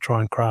looking to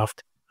try and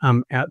craft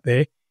out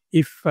there.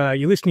 If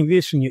you're listening to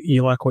this and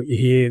you like what you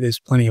hear, there's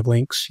plenty of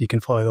links. You can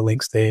follow the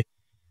links there.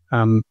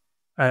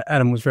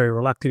 Adam was very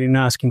reluctant in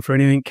asking for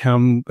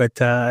anything, but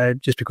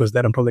just because of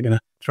that, I'm probably going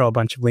to throw a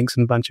bunch of links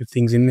and a bunch of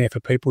things in there for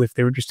people if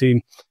they're interested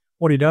in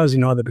what he does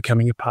in either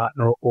becoming a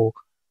partner or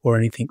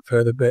anything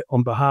further. But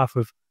on behalf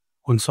of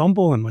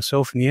Ensombl and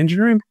myself in the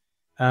engine room,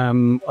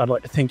 I'd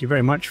like to thank you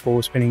very much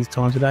for spending the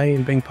time today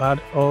and being part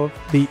of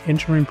the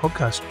Engine Room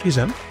podcast. Cheers,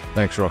 Adam.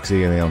 Thanks,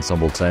 Rocksy and the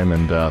Ensombl team,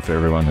 and for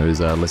everyone who's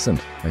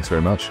listened. Thanks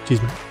very much.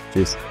 Cheers, mate.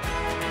 Cheers.